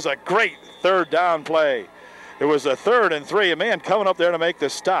oh, here's a great third down play. It was a 3rd and 3. A man coming up there to make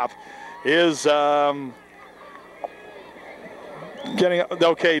the stop is okay,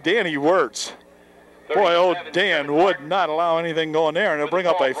 Danny Wirtz. Boy, oh, Dan would not allow anything going there, and it'll bring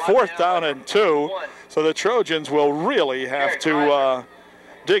up a 4th down and 2. So the Trojans will really have to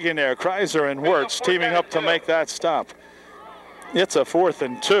dig in there. Kreiser and Wirtz teaming up to make that stop. It's a 4th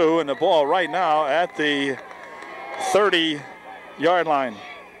and 2, and the ball right now at the 30-yard line.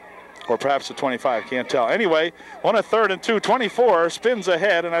 Or perhaps the 25, can't tell. Anyway, on a 3rd and 2, 24 spins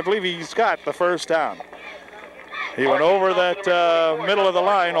ahead, and I believe he's got the first down. He went over that middle of the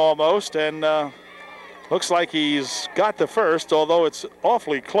line almost, and looks like he's got the first, although it's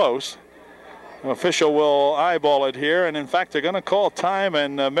awfully close. An official will eyeball it here, and in fact, they're going to call time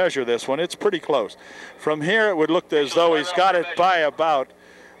and measure this one. It's pretty close. From here, it would look as though he's got it by about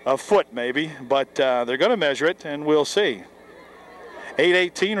a foot maybe, but they're going to measure it, and we'll see.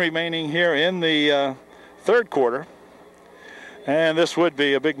 8:18 remaining here in the 3rd quarter. And this would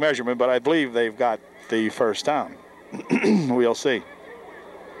be a big measurement, but I believe they've got the first down. We'll see.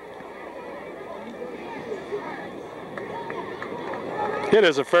 It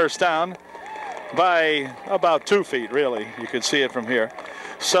is a first down by about 2 feet, really. You can see it from here.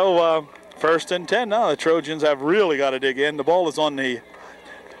 So 1st and 10 now. The Trojans have really got to dig in. The ball is on the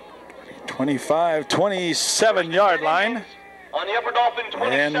 25, 27-yard line. On the Upper Dolphin,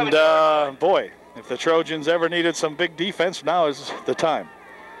 27. And boy, if the Trojans ever needed some big defense, now is the time.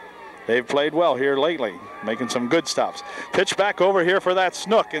 They've played well here lately, making some good stops. Pitch back over here for that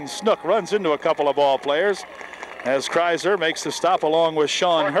Snook, and Snook runs into a couple of ball players as Kreiser makes the stop along with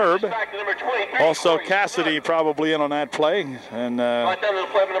Sean Herb. Also Cassidy probably in on that play, and right down to the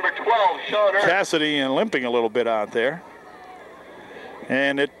play number 12, Sean Herb. Cassidy limping a little bit out there.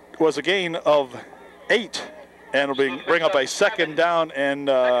 And it was a gain of 8. And it'll bring up a 2nd down and,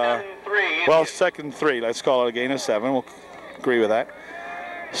 well, 2nd and 3. Let's call it a gain of 7. We'll agree with that.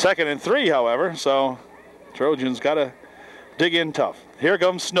 2nd and 3, however, so Trojans got to dig in tough. Here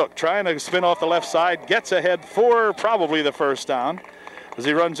comes Snook trying to spin off the left side. Gets ahead for probably the first down as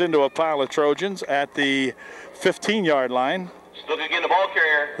he runs into a pile of Trojans at the 15-yard line. Snook again, the ball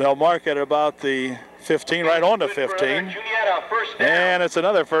carrier. They'll mark it about the 15, right on the 15. And it's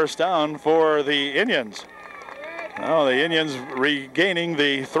another first down for the Indians. Oh, the Indians regaining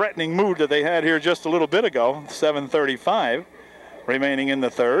the threatening mood that they had here just a little bit ago. 7:35 remaining in the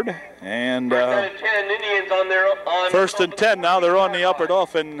 3rd. And 1st and 10, Indians on their 1st and 10 now. They're on the Upper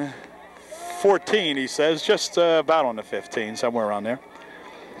Dolphin 14, he says, just about on the 15, somewhere around there.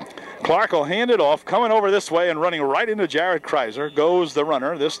 Clark will hand it off, coming over this way and running right into Jared Kreiser. Goes the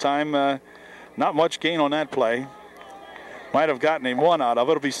runner. This time, not much gain on that play. Might have gotten him 1 out of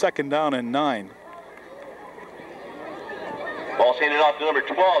it. It'll be 2nd down and 9. Ball's handed off to number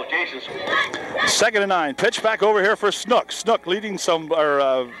 12, Jason. 2nd and 9. Pitch back over here for Snook. Snook leading some,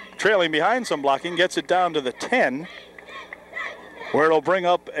 or trailing behind some blocking. Gets it down to the 10, where it'll bring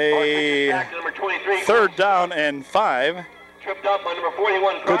up a 3rd down and 5. Tripped up by number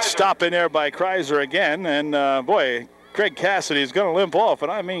 41. Good stop in there by Kreiser again. And boy, Greg Cassidy is going to limp off.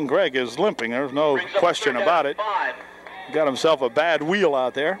 And I mean, Greg is limping. There's no question about it. Got himself a bad wheel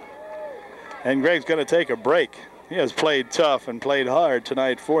out there. And Greg's going to take a break. He has played tough and played hard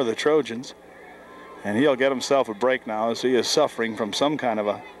tonight for the Trojans. And he'll get himself a break now as he is suffering from some kind of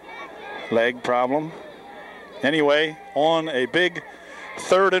a leg problem. Anyway, on a big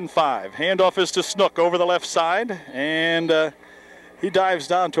 3rd and 5. Handoff is to Snook over the left side. And he dives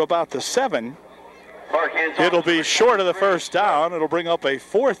down to about the 7. It'll be short of the first down. It'll bring up a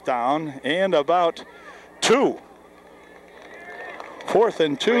 4th down and about 2. 4th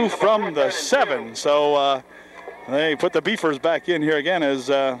and 2 from the 7. So they put the Beefers back in here again as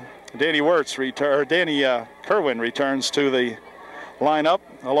Danny Kerwin returns to the lineup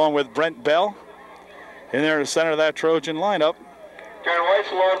along with Brent Bell in there in the center of that Trojan lineup.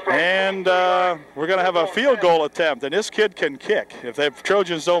 And we're going to have a field goal attempt, and this kid can kick. If the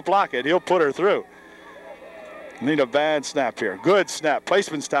Trojans don't block it, he'll put her through. Need a bad snap here. Good snap.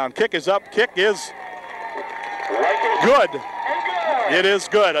 Placement's down. Kick is up. Kick is Good. It is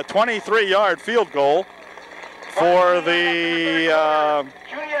good. A 23-yard field goal for the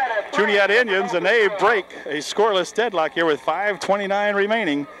Juniata Indians, and they break a scoreless deadlock here with 5:29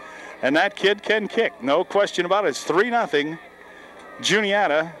 remaining. And that kid can kick, no question about it. It's 3-0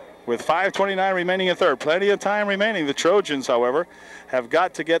 Juniata with 5:29 remaining in third. Plenty of time remaining. The Trojans, however, have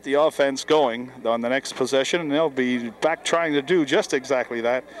got to get the offense going on the next possession, and they'll be back trying to do just exactly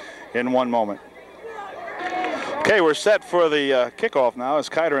that in one moment. Okay, we're set for the kickoff now as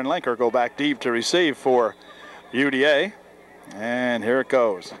Kiter and Lenker go back deep to receive for UDA. And here it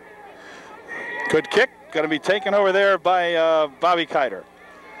goes. Good kick. Going to be taken over there by Bobby Kiter.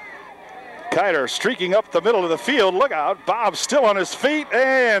 Kiter streaking up the middle of the field. Look out. Bob still on his feet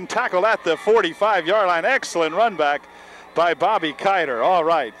and tackled at the 45-yard line. Excellent run back by Bobby Kiter. All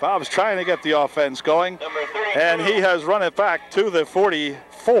right. Bob's trying to get the offense going, and he has run it back to the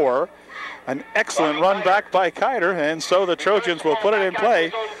 44. An excellent run back by Kiter, and so the Trojans will put it in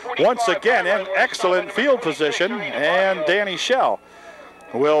play once again in excellent field position, and Danny Schell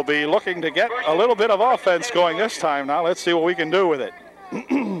will be looking to get a little bit of offense going this time. Now let's see what we can do with it.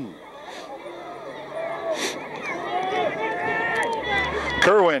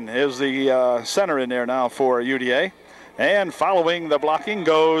 Kerwin is the center in there now for UDA, and following the blocking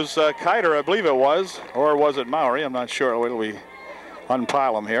goes Kiter, I believe it was, or was it Mowry? I'm not sure. Wait till we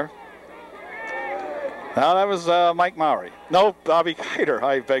unpile them here. Now that was Mike Mowry. No, Bobby Kiter,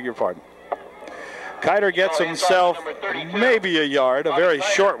 I beg your pardon. Kiter gets himself maybe a yard, a very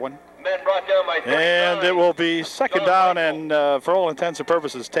short one. And it will be second down and for all intents and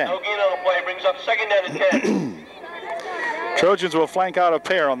purposes 10. Trojans will flank out a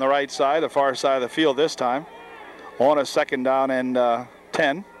pair on the right side, the far side of the field this time, on a second down and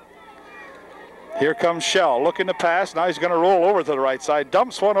 10. Here comes Schell looking to pass. Now he's going to roll over to the right side.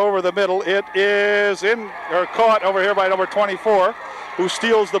 Dumps one over the middle. It is caught over here by number 24, who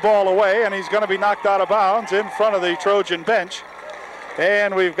steals the ball away, and he's going to be knocked out of bounds in front of the Trojan bench.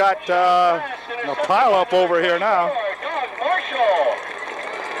 And we've got a pile up over here now.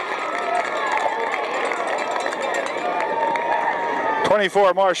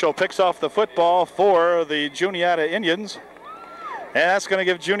 24 Marshall picks off the football for the Juniata Indians. And that's going to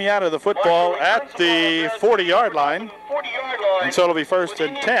give Juniata the football at the 40-yard line. And so it'll be first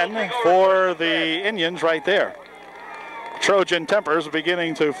and 10 for the Indians right there. Trojan tempers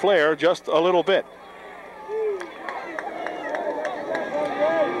beginning to flare just a little bit.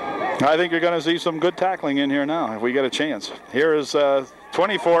 I think you're going to see some good tackling in here now if we get a chance. Here is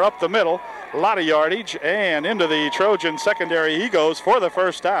 24 up the middle, a lot of yardage, and into the Trojan secondary he goes for the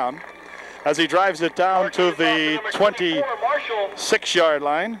first down as he drives it down to the 26-yard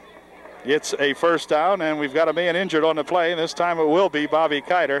line. It's a first down, and we've got a man injured on the play. This time it will be Bobby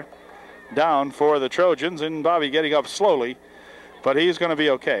Kiter down for the Trojans, and Bobby getting up slowly, but he's going to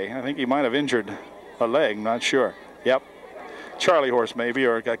be okay. I think he might have injured a leg, not sure. Yep, Charlie horse maybe,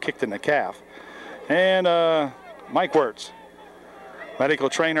 or got kicked in the calf. And Mike Wirtz, medical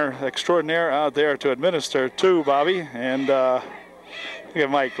trainer extraordinaire, out there to administer to Bobby. And look at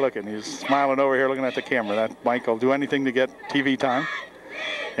Mike looking. He's smiling over here looking at the camera. That Mike will do anything to get TV time.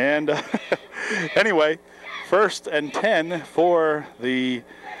 And anyway, first and 10 for the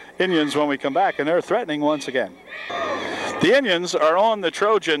Indians when we come back, and they're threatening once again. The Indians are on the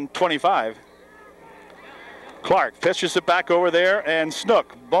Trojan 25. Clark pitches it back over there, and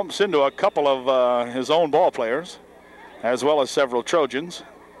Snook bumps into a couple of his own ball players, as well as several Trojans.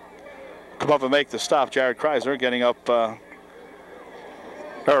 Come up and make the stop. Jared Kreiser getting up,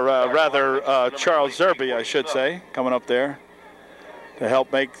 Charles Zerby, I should say, coming up there to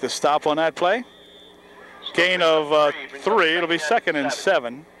help make the stop on that play. Gain of 3. It'll be second and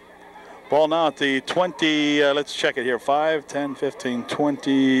 7. Ball now at the 20, let's check it here, 5, 10, 15,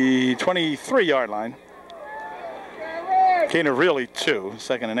 20, 23-yard line. Gain of really 2,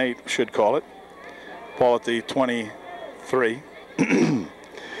 second and 8, should call it. Ball at the 23.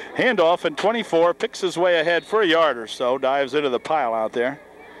 Handoff, and 24 picks his way ahead for a yard or so, dives into the pile out there.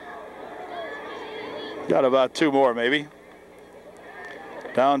 Got about 2 more maybe.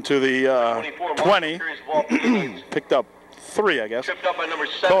 Down to the 20. Picked up 3, I guess.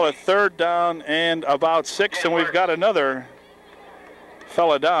 Call it third down and about 6, and we've got another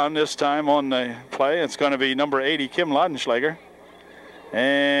fella down this time on the play. It's going to be number 80, Kim Laudenschlager.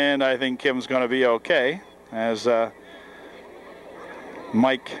 And I think Kim's going to be okay as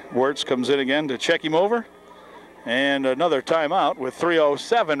Mike Wirtz comes in again to check him over. And another timeout with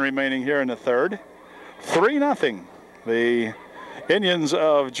 3:07 remaining here in the third. 3-0. The Indians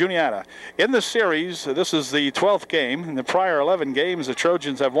of Juniata. In the series, this is the 12th game. In the prior 11 games, the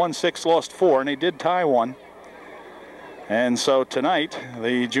Trojans have won 6, lost 4, and they did tie 1. And so tonight,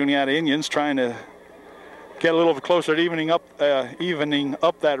 the Juniata Indians trying to get a little closer to evening up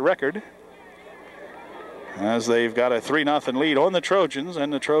that record, as they've got a 3-0 lead on the Trojans,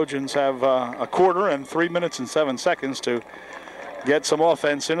 and the Trojans have a quarter and 3 minutes and 7 seconds to get some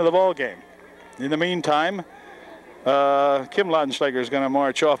offense into the ball game. In the meantime, Kim Lautenschlager is going to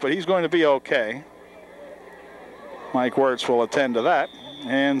march off, but he's going to be okay. Mike Wirtz will attend to that,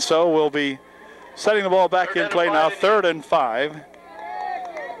 and so we'll be setting the ball back in play now. 3rd and 5.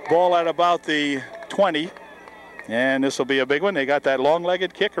 Ball at about the 20, and this will be a big one. They got that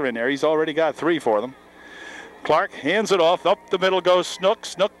long-legged kicker in there. He's already got 3 for them. Clark hands it off. Up the middle goes Snook.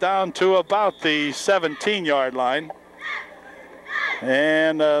 Snook down to about the 17-yard line.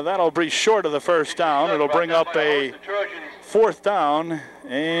 And that'll be short of the first down. It'll bring up a 4th down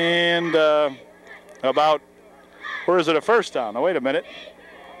and about, where is it, a first down? Now, wait a minute.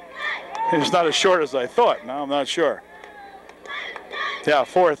 It's not as short as I thought. No, I'm not sure. Yeah,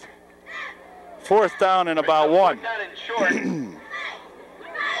 fourth down and about 1.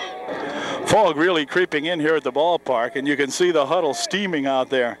 Fog really creeping in here at the ballpark, and you can see the huddle steaming out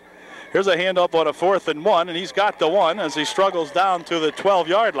there. Here's a handoff on a 4th and 1, and he's got the 1 as he struggles down to the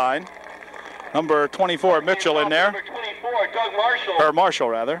 12-yard line. Number 24, Mitchell, in there. Number 24, Doug Marshall. Or Marshall,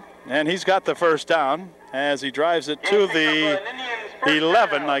 rather. And he's got the first down as he drives it to the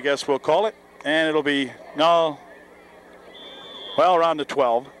 11, I guess we'll call it. And it'll be, no, well, around the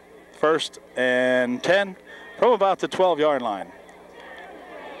 12. 1st and 10 from about the 12-yard line.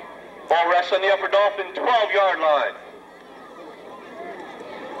 Ball rests on the upper Dolphin 12-yard line.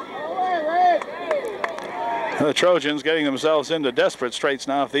 The Trojans getting themselves into desperate straits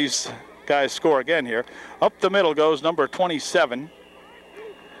now if these guys score again here. Up the middle goes number 27.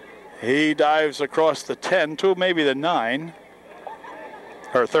 He dives across the 10 to maybe the 9.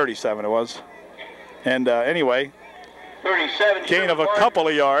 Or 37 it was. And anyway, 37, gain of a couple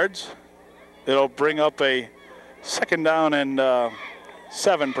of yards. It'll bring up a 2nd down and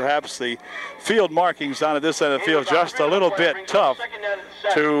 7 perhaps. The field markings down at this end of the field just a little bit tough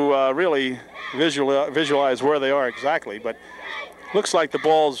to really visualize where they are exactly, but looks like the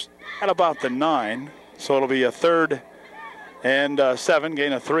ball's at about the 9, so it'll be a 3rd and 7,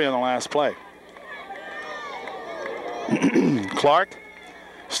 gain of 3 on the last play. Clark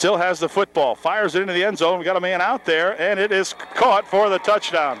still has the football, fires it into the end zone. We got a man out there, and it is caught for the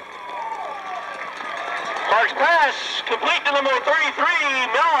touchdown. Clark's pass complete to number 33,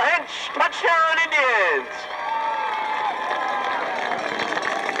 Mel Hench, touchdown Indians.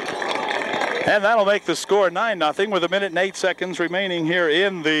 And that'll make the score 9-0 with 1 minute and 8 seconds remaining here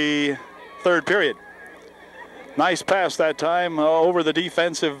in the 3rd period. Nice pass that time over the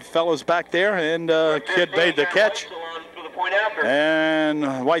defensive fellas back there, and Kid made the catch. And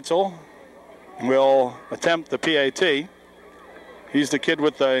Weitzel will attempt the PAT. He's the kid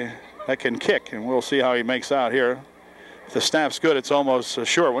with that can kick, and we'll see how he makes out here. If the snap's good, it's almost a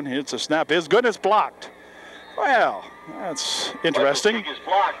sure one. It's a snap is good, it's blocked. Well, that's interesting.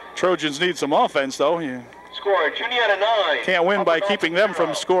 Trojans need some offense, though. You Score, Juniata 9. Can't win by keeping them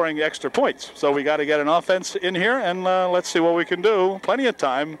from scoring extra points. So we got to get an offense in here, and let's see what we can do. Plenty of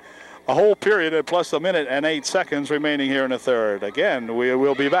time. A whole period plus 1 minute and 8 seconds remaining here in the 3rd. Again, we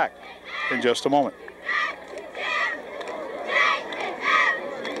will be back in just a moment.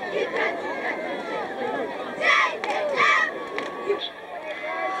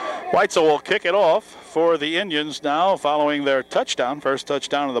 Weitzel will kick it off for the Indians now following their touchdown, first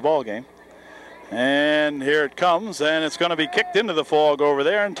touchdown of the ball game. And here it comes, and it's going to be kicked into the fog over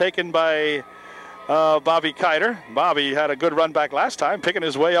there and taken by Bobby Kiter. Bobby had a good run back last time, picking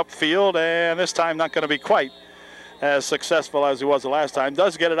his way upfield, and this time not going to be quite as successful as he was the last time.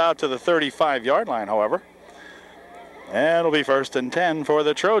 Does get it out to the 35-yard line, however. And it'll be 1st and 10 for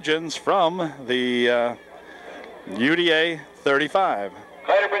the Trojans from the UDA 35.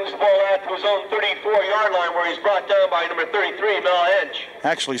 Kiter brings the ball out to his own 34-yard line where he's brought down by number 33, Mel Hench.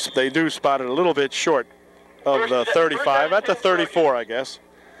 Actually, they do spot it a little bit short of the 35, at the 34, I guess.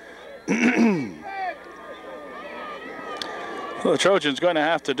 Well, the Trojans going to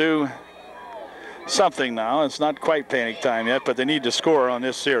have to do something now. It's not quite panic time yet, but they need to score on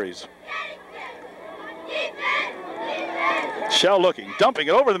this series. Shell looking, dumping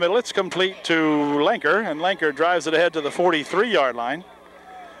it over the middle. It's complete to Lenker, and Lenker drives it ahead to the 43-yard line.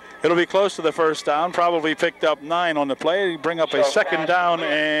 It'll be close to the first down, probably picked up 9 on the play. Bring up a 2nd down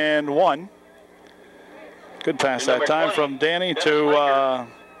and 1. Good pass that time from Danny to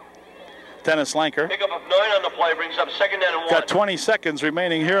Dennis Lenker. Pick up of 9 on the play, brings up 2nd down and 1. Got 20 seconds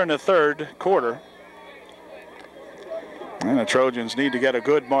remaining here in the 3rd quarter. And the Trojans need to get a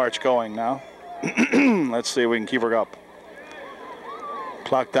good march going now. Let's see if we can keep her up.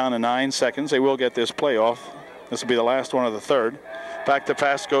 Clock down to 9 seconds. They will get this play off. This will be the last one of the third. Back to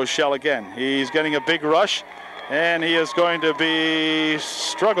pass goes Shell again. He's getting a big rush, and he is going to be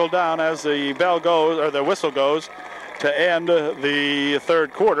struggled down as the bell goes, or the whistle goes, to end the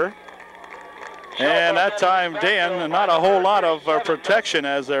third quarter. And that time, Dan, not a whole lot of protection,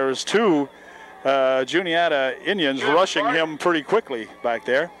 as there's two Juniata Indians rushing him pretty quickly back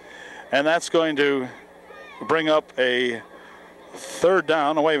there. And that's going to bring up a third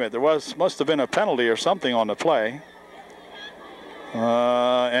down. Oh, wait a minute, there must have been a penalty or something on the play.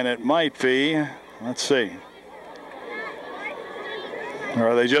 And it might be, let's see. Or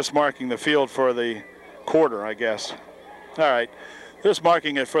are they just marking the field for the quarter, I guess? All right, just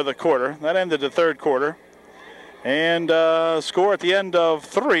marking it for the quarter. That ended the third quarter. And score at the end of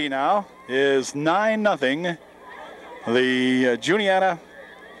 3 now is 9-0. The Juniata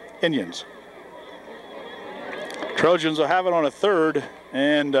Indians. Trojans will have it on a third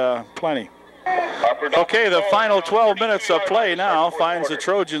and plenty. Okay, the final 12 minutes of play now finds the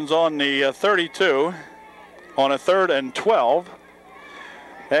Trojans on the 32 on a 3rd and 12.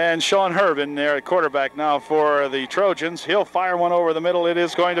 And Sean Herbin there at quarterback now for the Trojans. He'll fire one over the middle. It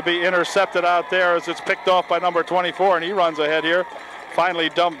is going to be intercepted out there as it's picked off by number 24, and he runs ahead here. Finally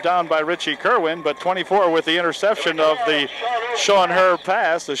dumped down by Richie Kerwin, but 24 with the interception of the Sean Herb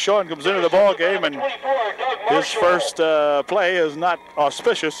pass as Sean comes into the ball game, and his first play is not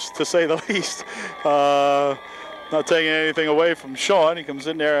auspicious, to say the least. Not taking anything away from Sean. He comes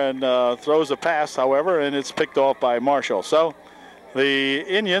in there and throws a pass, however, and it's picked off by Marshall. So the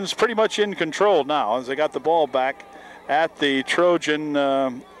Indians pretty much in control now as they got the ball back at the Trojan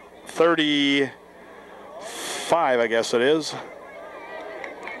 35, I guess it is.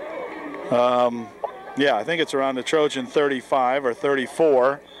 Yeah, I think it's around the Trojan 35 or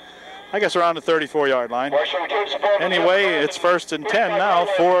 34. I guess around the 34-yard line. Anyway, it's 1st and 10 now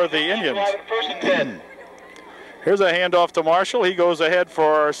for the Indians. Here's a handoff to Marshall. He goes ahead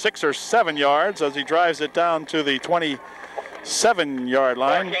for 6 or 7 yards as he drives it down to the 27-yard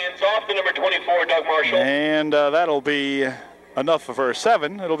line. Hands off to number 24, Doug Marshall. And that'll be enough for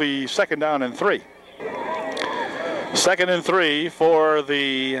 7. It'll be 2nd down and 3. 2nd and 3 for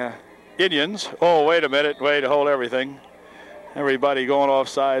the Indians. Oh, wait a minute. Way to hold everything. Everybody going off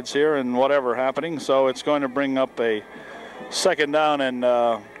sides here and whatever happening. So it's going to bring up a 2nd down and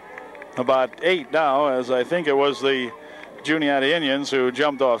about 8 now, as I think it was the Juniata Indians who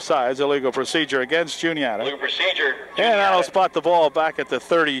jumped off sides. Illegal procedure against Juniata. Illegal procedure. And that'll spot the ball back at the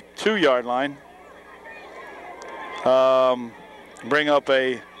 32-yard line. Bring up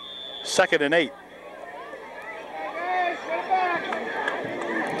a 2nd and 8.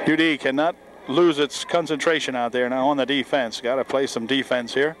 UD cannot lose its concentration out there now on the defense. Got to play some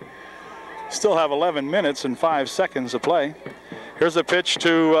defense here. Still have 11 minutes and 5 seconds to play. Here's a pitch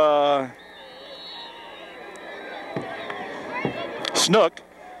to Snook,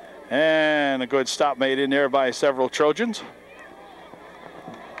 and a good stop made in there by several Trojans.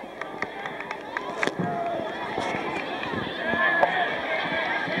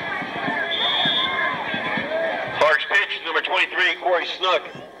 Clark's pitch, number 23, Corey Snook.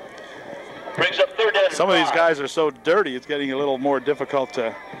 Brings up 3rd down. Some of these guys are so dirty, it's getting a little more difficult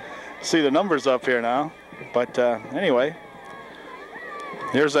to see the numbers up here now. But anyway,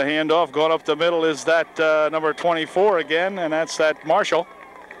 here's a handoff. Going up the middle is that number 24 again, and that's that Marshall.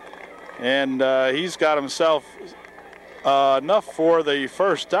 And he's got himself enough for the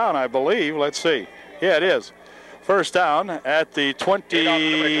 1st down, I believe. Let's see. Yeah, it is. 1st down at the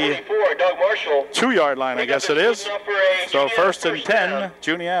 22-yard line, I guess it is. So 1st and 10,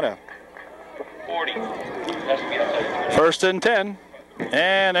 Juniata. 1st and 10.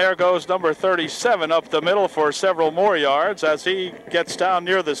 And there goes number 37 up the middle for several more yards as he gets down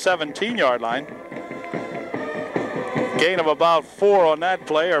near the 17-yard line. Gain of about 4 on that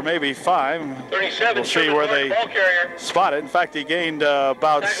play, or maybe 5. 37. We'll see where they spot it. In fact, he gained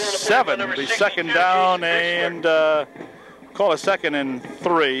about 7. It'll be 2nd down and call it 2nd and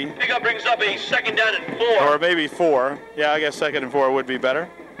 3. Pickup brings up a 2nd down and 4. Or maybe 4. Yeah, I guess 2nd and 4 would be better.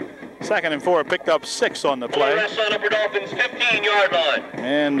 2nd and 4, picked up 6 on the play. On Upper Dolphins 15-yard line.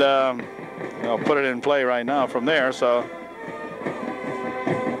 And I'll put it in play right now from there. So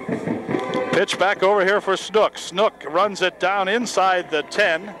pitch back over here for Snook. Snook runs it down inside the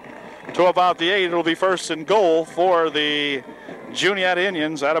 10 to about the 8. It'll be 1st and goal for the Juniata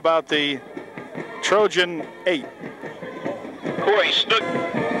Indians at about the Trojan 8. Corey Snook.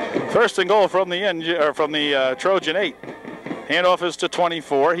 1st and goal from the Trojan 8. Handoff is to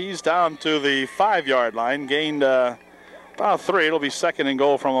 24. He's down to the 5-yard line. Gained about 3. It'll be 2nd and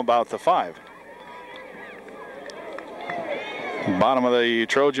goal from about the 5. Bottom of the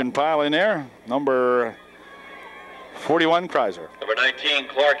Trojan pile in there, number 41, Kreiser. Number 19,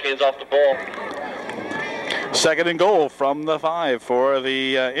 Clark hands off the ball. Second and goal from the 5 for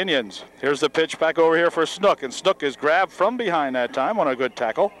the Indians. Here's the pitch back over here for Snook, and Snook is grabbed from behind that time on a good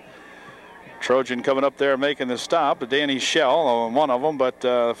tackle. Trojan coming up there making the stop. Danny Shell, one of them, but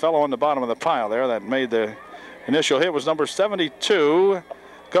fellow on the bottom of the pile there that made the initial hit was number 72,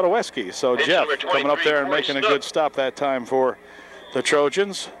 Godoweski. So Jeff coming up there and making a good stop that time for the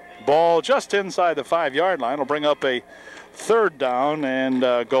Trojans. Ball just inside the 5-yard line will bring up a third down and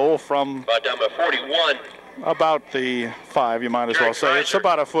goal from down by 41. About the 5, you might as well say. It's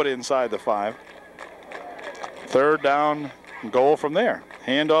about a foot inside the 5. Third down, goal from there.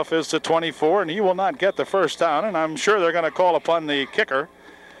 Handoff is to 24, and he will not get the first down, and I'm sure they're going to call upon the kicker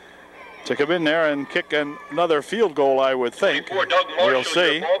to come in there and kick another field goal, I would think. We'll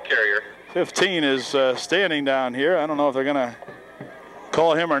see. 15 is standing down here. I don't know if they're going to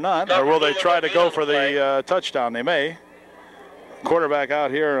call him or not, or will they try to go for the touchdown? They may. Quarterback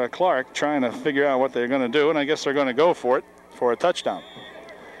out here, Clark, trying to figure out what they're going to do, and I guess they're going to go for it for a touchdown.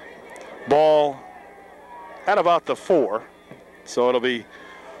 Ball at about the 4, so it'll be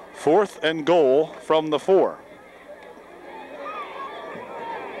 4th and goal from the 4.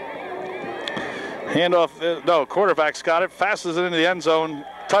 Handoff, no, quarterback's got it, passes it into the end zone,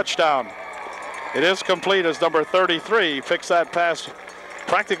 touchdown. It is complete as number 33 picks that pass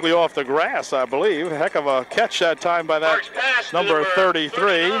practically off the grass, I believe. Heck of a catch that time by that number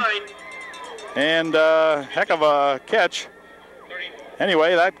 33. And heck of a catch.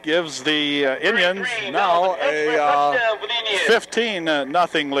 Anyway, that gives the Indians now a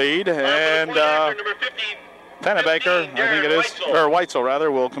 15-0 lead. And Pennebaker, I think it is, or Weitzel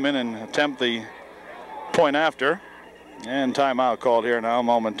rather, will come in and attempt the point after. And timeout called here now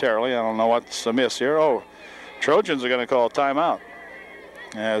momentarily. I don't know what's amiss here. Oh, Trojans are going to call timeout,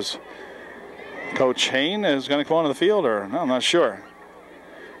 as Coach Hain is going to come onto the field, or no, I'm not sure.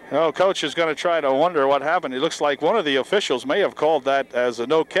 Oh, Coach is going to try to wonder what happened. It looks like one of the officials may have called that as a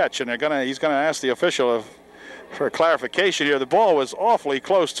no catch, and he's going to ask the official for clarification here. The ball was awfully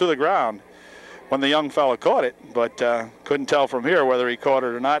close to the ground when the young fella caught it, but couldn't tell from here whether he caught it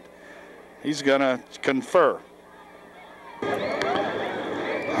or not. He's going to confer.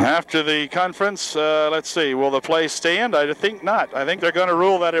 After the conference, let's see, will the play stand? I think not. I think they're going to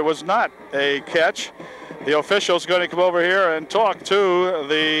rule that it was not a catch. The official's going to come over here and talk to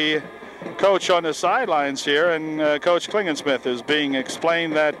the coach on the sidelines here, and Coach Klingensmith is being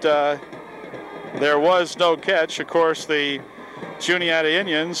explained that there was no catch. Of course, the Juniata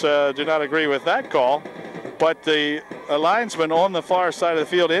Indians do not agree with that call, but the linesman on the far side of the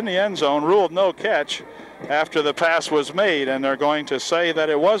field in the end zone ruled no catch after the pass was made, and they're going to say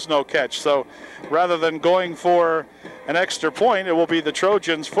that it was no catch. So rather than going for an extra point, it will be the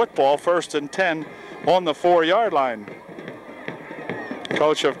Trojans football, 1st and 10 on the 4-yard line.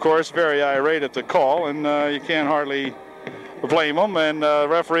 Coach, of course, very irate at the call, and you can't hardly blame him. And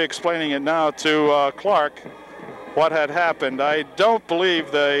referee explaining it now to Clark what had happened. I don't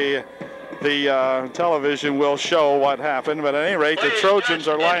believe the television will show what happened, but at any rate, the Trojans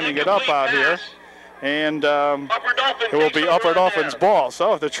are lining it up out here. And it will be Upper Dolphins ball.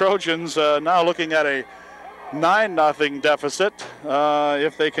 So the Trojans now looking at a 9-0 deficit.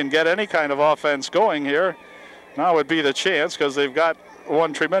 If they can get any kind of offense going here, now would be the chance, because they've got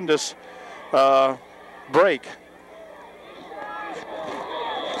one tremendous break.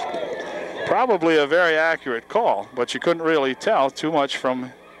 Probably a very accurate call, but you couldn't really tell too much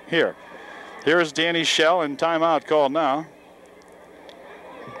from here. Here's Danny Shell, and timeout called now.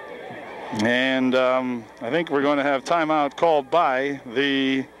 And I think we're going to have timeout called by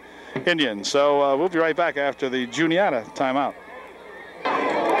the Indians. So we'll be right back after the Juniata timeout.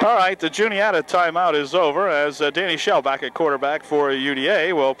 All right, the Juniata timeout is over as Danny Shell, back at quarterback for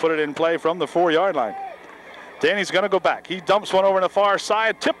UDA, will put it in play from the 4-yard line. Danny's going to go back. He dumps one over on the far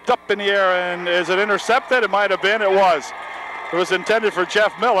side, tipped up in the air, and is it intercepted? It might have been. It was. It was intended for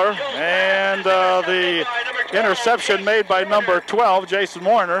Jeff Miller, and the interception made by number 12, Jason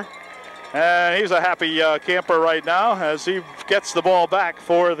Warner. And he's a happy camper right now as he gets the ball back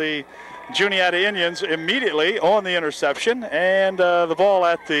for the Juniata Indians immediately on the interception. And the ball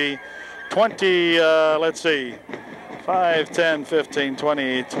at the 20, let's see, 5, 10, 15,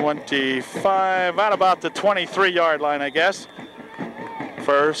 20, 25, at about the 23-yard line, I guess.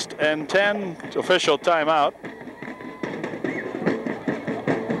 1st and 10, official timeout.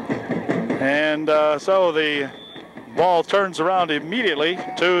 And so the ball turns around immediately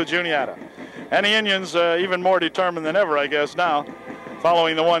to Juniata. And the Indians even more determined than ever, I guess, now,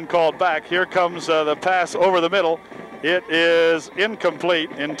 following the one called back. Here comes the pass over the middle It is incomplete,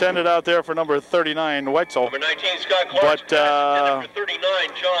 intended out there for number 39, Weitzel. Number 19, Scott Clark's pass, for 39,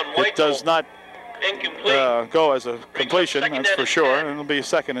 John Weitzel. It does not go as a completion, that's for sure, and it'll be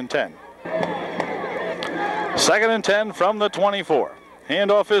 2nd and 10. 2nd and 10 from the 24.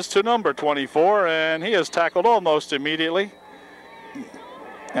 Handoff is to number 24, and he is tackled almost immediately,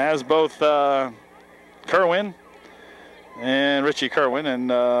 as both Kerwin and Richie Kerwin and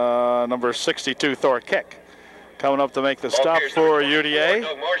number 62, Thor Keck, coming up to make the stop for UDA.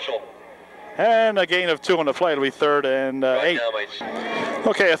 And a gain of 2 on the play. It'll be 3rd and 8.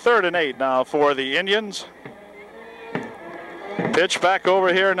 Okay, a 3rd and 8 now for the Indians. Pitch back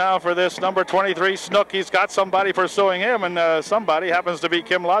over here now for this number 23, Snook. He's got somebody pursuing him, and somebody happens to be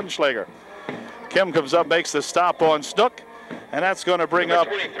Kim Laudenschlager. Kim comes up, makes the stop on Snook, and that's going to bring up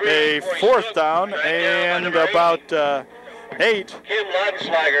a 4th down and about 8. Kim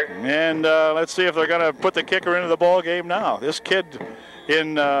Laudenschlager. And let's see if they're going to put the kicker into the ball game now. This kid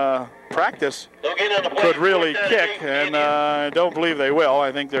in practice could really kick, and I don't believe they will.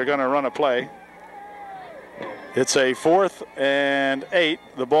 I think they're going to run a play. It's a 4th and 8,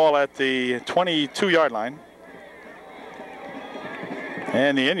 the ball at the 22-yard line.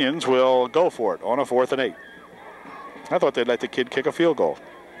 And the Indians will go for it on a 4th and 8. I thought they'd let the kid kick a field goal.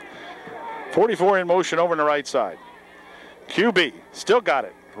 44 in motion over on the right side. QB still got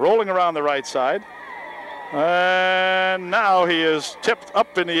it, rolling around the right side. And now he is tipped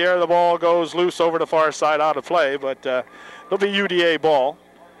up in the air. The ball goes loose over the far side, out of play, but it'll be UDA ball.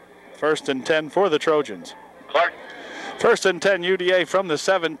 1st and 10 for the Trojans. Clark. 1st and 10 UDA from the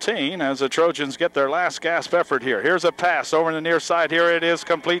 17 as the Trojans get their last gasp effort here. Here's a pass over the near side. Here it is,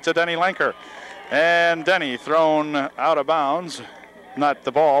 complete to Denny Lenker. And Denny thrown out of bounds. Not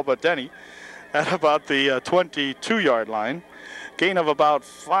the ball, but Denny at about the 22-yard line. Gain of about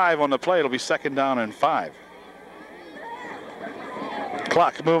 5 on the play. It'll be 2nd down and 5.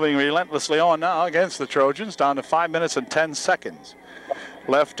 Clock moving relentlessly on now against the Trojans, down to 5 minutes and 10 seconds.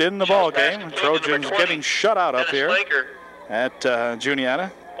 Left in the ball game. Trojans getting shut out up here at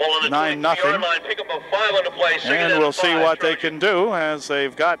Juniata. 9-0. And we'll see what they can do as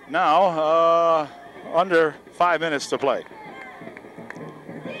they've got now under 5 minutes to play.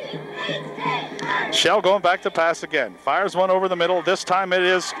 Shell going back to pass again. Fires one over the middle. This time it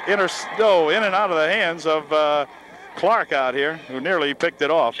is in and out of the hands of Clark out here, who nearly picked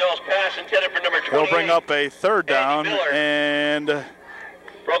it off. Shell's pass intended for number 28. He'll bring up a 3rd down and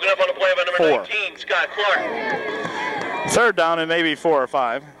broken up on the play by number 19, Scott Clark. 3rd down and maybe 4 or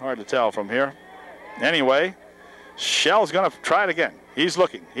 5. Hard to tell from here. Anyway, Shell's going to try it again. He's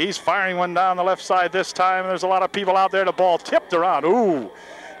looking. He's firing one down the left side this time. There's a lot of people out there. The ball tipped around. Ooh,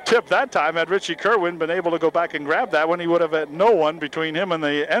 tipped that time. Had Richie Kerwin been able to go back and grab that one, he would have had no one between him and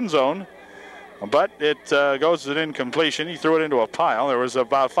the end zone. But it goes to an incompletion. He threw it into a pile. There was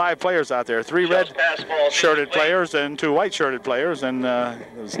about 5 players out there, 3 red-shirted players and 2 white-shirted players, and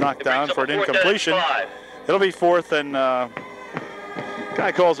it was knocked down for an incompletion. It'll be 4th and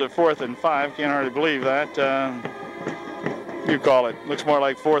guy calls it 4th and 5. Can't hardly believe that. You call it. Looks more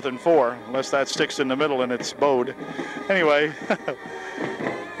like 4th and 4, unless that sticks in the middle and it's bowed. Anyway,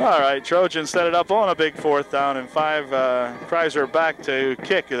 all right, Trojans set it up on a big 4th down and 5. Kreiser back to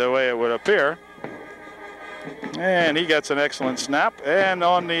kick the way it would appear. And he gets an excellent snap. And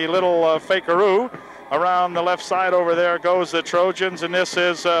on the little fakeroo around the left side over there goes the Trojans. And this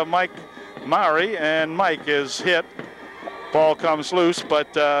is Mike Maury. And Mike is hit. Ball comes loose,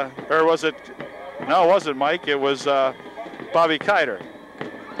 but, or was it? No, it wasn't Mike. It was Bobby Kiter,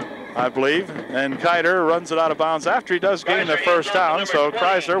 I believe. And Kiter runs it out of bounds after he does gain the 1st down. So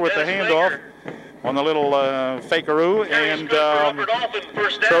Kreiser with the handoff on the little fakeroo. And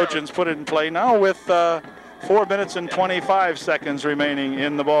Trojans put it in play now with 4 minutes and 25 seconds remaining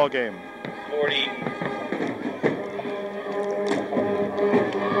in the ball game. 40.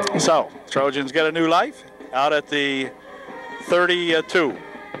 So Trojans get a new life out at the 32.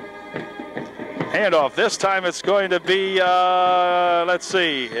 Handoff. This time it's going to be, let's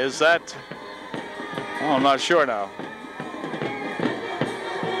see, is that, oh, I'm not sure now.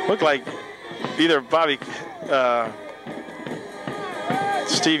 Looked like either Bobby,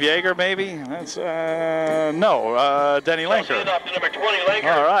 Steve Yeager maybe? That's, no, Denny Lenker.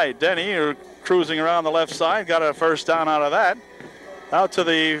 All right, Denny cruising around the left side, got a 1st down out of that. Out to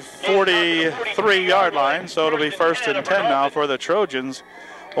the 43-yard line, so it'll be 1st and 10 now for the Trojans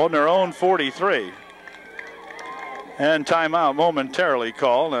on their own 43. And timeout momentarily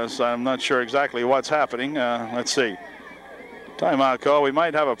called, as I'm not sure exactly what's happening. Let's see. Timeout call. We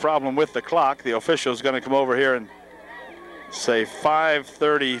might have a problem with the clock. The official's going to come over here and say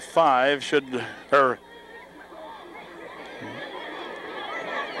 5:35 should, or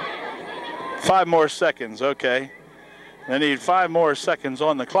 5 more seconds, okay. They need 5 more seconds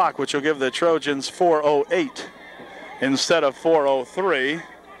on the clock, which will give the Trojans 4:08 instead of 4:03.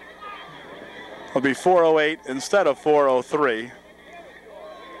 It'll be 4:08 instead of 4:03.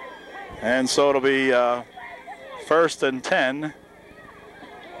 And so it'll be first and 10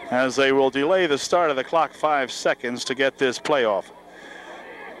 as they will delay the start of the clock 5 seconds to get this play off.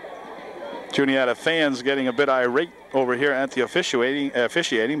 Juniata fans getting a bit irate over here at the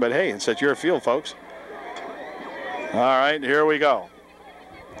officiating, but hey, it's at your field, folks. All right, here we go.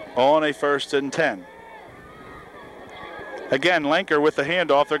 On a first and 10. Again, Lenker with the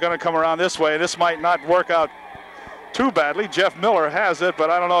handoff. They're going to come around this way. This might not work out too badly. Jeff Miller has it, but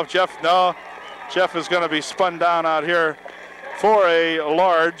I don't know if Jeff is going to be spun down out here for a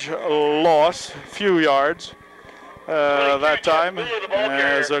large loss, few yards. That time,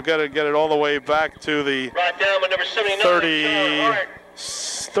 as they're going to get it all the way back to the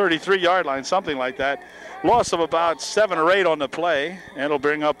 33-yard line, something like that. Loss of about 7 or 8 on the play, and it'll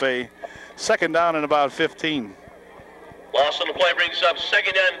bring up a second down and about 15. Loss on the play brings up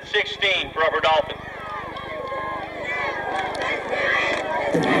second and 16 for Upper Dolphin.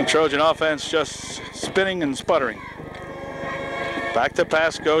 The Trojan offense just spinning and sputtering. Back to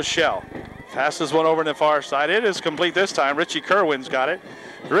pass goes Shell. Passes one over to the far side. It is complete this time. Richie Kerwin's got it.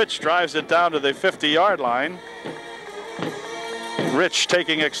 Rich drives it down to the 50-yard line. Rich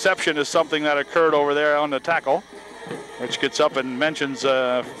taking exception to something that occurred over there on the tackle. Rich gets up and mentions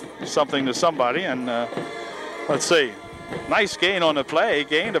something to somebody. And let's see. Nice gain on the play.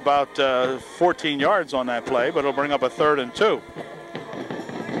 Gained about 14 yards on that play, but it'll bring up a 3rd and 2.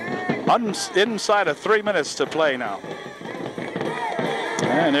 Inside of 3 minutes to play now.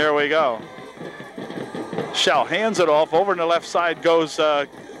 And here we go. Shell hands it off. Over on the left side goes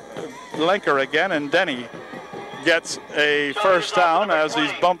Lenker again, and Denny gets a first down as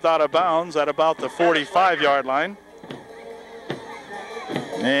he's bumped out of bounds at about the 45-yard line.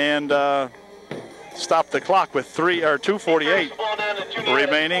 And stop the clock with 2:48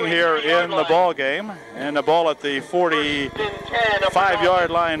 remaining here in the ball game. And the ball at the 45-yard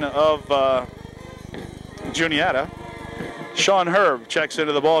line of Juniata. Sean Herb checks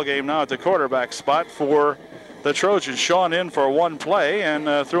into the ball game now at the quarterback spot for the Trojans. Sean in for one play and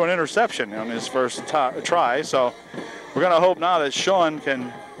threw an interception on his first try. So we're going to hope now that Sean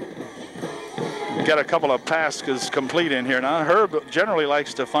can get a couple of passes complete in here now. Herb generally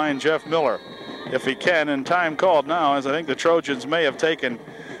likes to find Jeff Miller if he can, and time called now, as I think the Trojans may have taken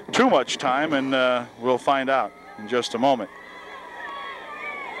too much time, and we'll find out in just a moment.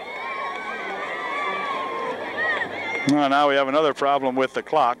 Well, now we have another problem with the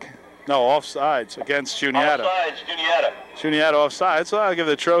clock. No, offsides against Juniata. Offsides, Juniata. Juniata offsides, so I'll give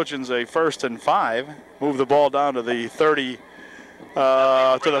the Trojans a 1st and 5. Move the ball down to the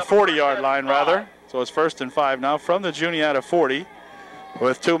 40-yard line, rather. So it's 1st and 5 now from the Juniata 40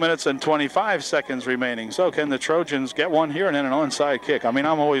 with 2 minutes and 25 seconds remaining. So can the Trojans get one here and then an onside kick? I mean,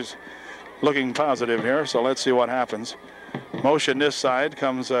 I'm always looking positive here, so let's see what happens. Motion this side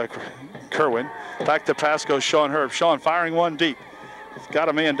comes Kerwin. Back to pass goes Sean Herb. Sean firing one deep. He's got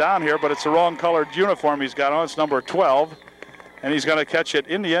a man down here, but it's the wrong colored uniform he's got on. It's number 12. And he's going to catch it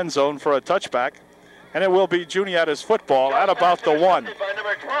in the end zone for a touchback. And it will be Juniata's football at about the 1.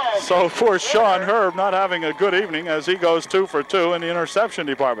 So for Sean Herb, not having a good evening as he goes 2 for 2 in the interception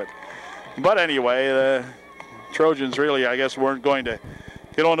department. But anyway, the Trojans really, I guess, weren't going to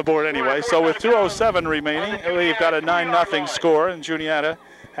get on the board anyway. So with 2:07 remaining, we've got a 9-0 score, and Juniata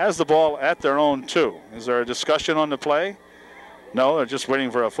has the ball at their own 2. Is there a discussion on the play? No, they're just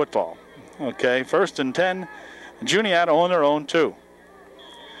waiting for a football. Okay, 1st and 10, Juniata on their own 2.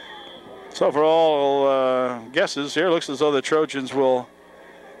 So for all guesses here, looks as though the Trojans will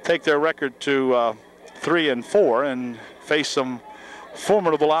take their record to 3-4 and face some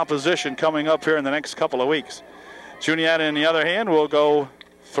formidable opposition coming up here in the next couple of weeks. Juniata, on the other hand, will go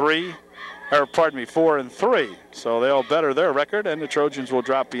 4-3. So they'll better their record, and the Trojans will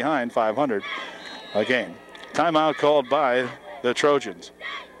drop behind 500 again. Timeout called by the Trojans.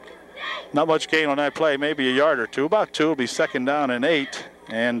 Not much gain on that play, maybe a yard or two. About 2 will be 2nd down and 8.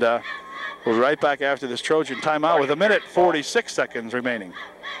 And we'll be right back after this Trojan timeout with 1:46 remaining.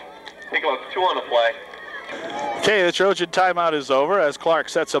 Take about 2 on the play. Okay, the Trojan timeout is over as Clark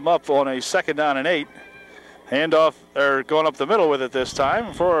sets him up on a 2nd down and 8. Handoff, or going up the middle with it this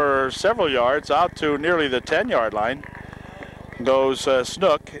time for several yards out to nearly the 10-yard line. Goes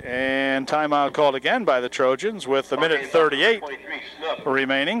Snook, and timeout called again by the Trojans with 1:38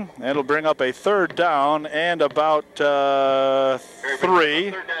 remaining. It'll bring up a 3rd down and about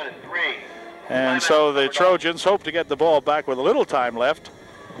 3. And so the Trojans hope to get the ball back with a little time left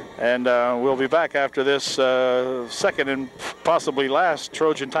And we'll be back after this second and possibly last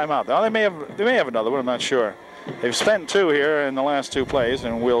Trojan timeout. Now, they may have another one, I'm not sure. They've spent 2 here in the last 2 plays,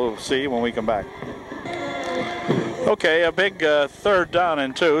 and we'll see when we come back. Okay, a big 3rd down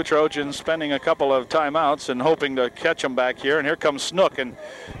and 2. Trojans spending a couple of timeouts and hoping to catch them back here. And here comes Snook, and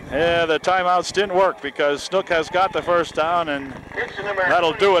the timeouts didn't work because Snook has got the 1st down, and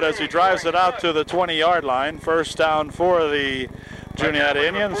that'll do it as he drives it out to the 20-yard line. 1st down for the Juniata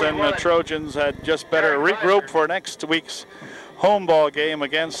Indians, and the Trojans had just better regroup for next week's home ball game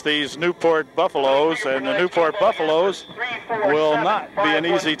against these Newport Buffaloes, and the Newport Buffaloes will not be an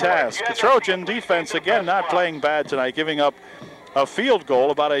easy task. The Trojan defense again not playing bad tonight, giving up a field goal,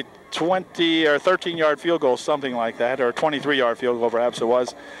 about a 20 or 13-yard field goal, something like that, or 23-yard field goal perhaps it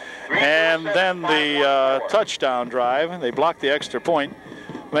was. And then the touchdown drive, they blocked the extra point,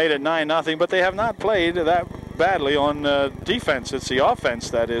 made it 9-0, but they have not played that badly on defense. It's the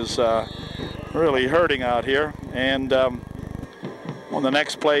offense that is really hurting out here. And on the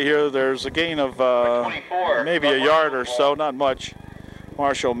next play here, there's a gain of maybe a yard or so, not much.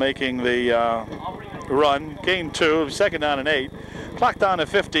 Marshall making the run. Gain 2, 2nd down and 8. Clock down to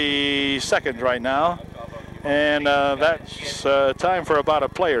 50 seconds right now. And that's time for about a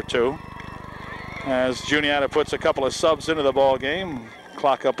play or 2. As Juniata puts a couple of subs into the ball game.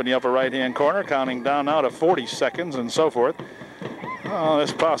 Clock up in the upper right-hand corner, counting down now to 40 seconds and so forth.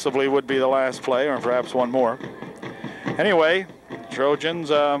 This possibly would be the last play, or perhaps one more. Anyway, Trojans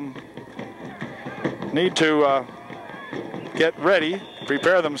need to get ready,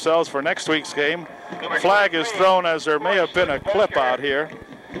 prepare themselves for next week's game. Flag is thrown as there may have been a clip out here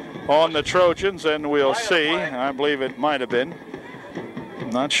on the Trojans, and we'll see. I believe it might have been.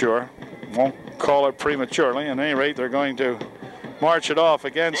 I'm not sure. Won't call it prematurely. At any rate, they're going to march it off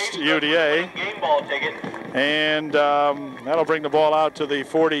against UDA. And that'll bring the ball out to the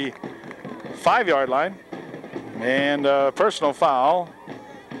 45-yard line. And personal foul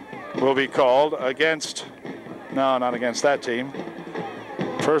will be called against, no, not against that team.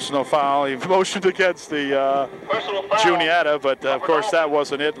 Personal foul, he motioned against the Juniata, but of course that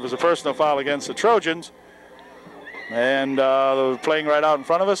wasn't it. It was a personal foul against the Trojans. And playing right out in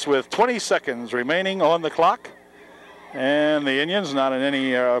front of us with 20 seconds remaining on the clock. And the Indians not in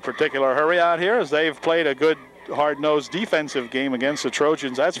any particular hurry out here, as they've played a good hard-nosed defensive game against the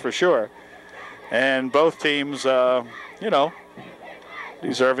Trojans, that's for sure. And both teams, you know,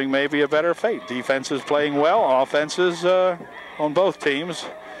 deserving maybe a better fate. Defenses playing well, offenses on both teams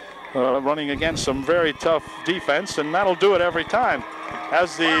running against some very tough defense, and that'll do it every time.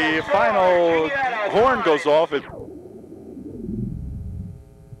 As the final horn goes off, it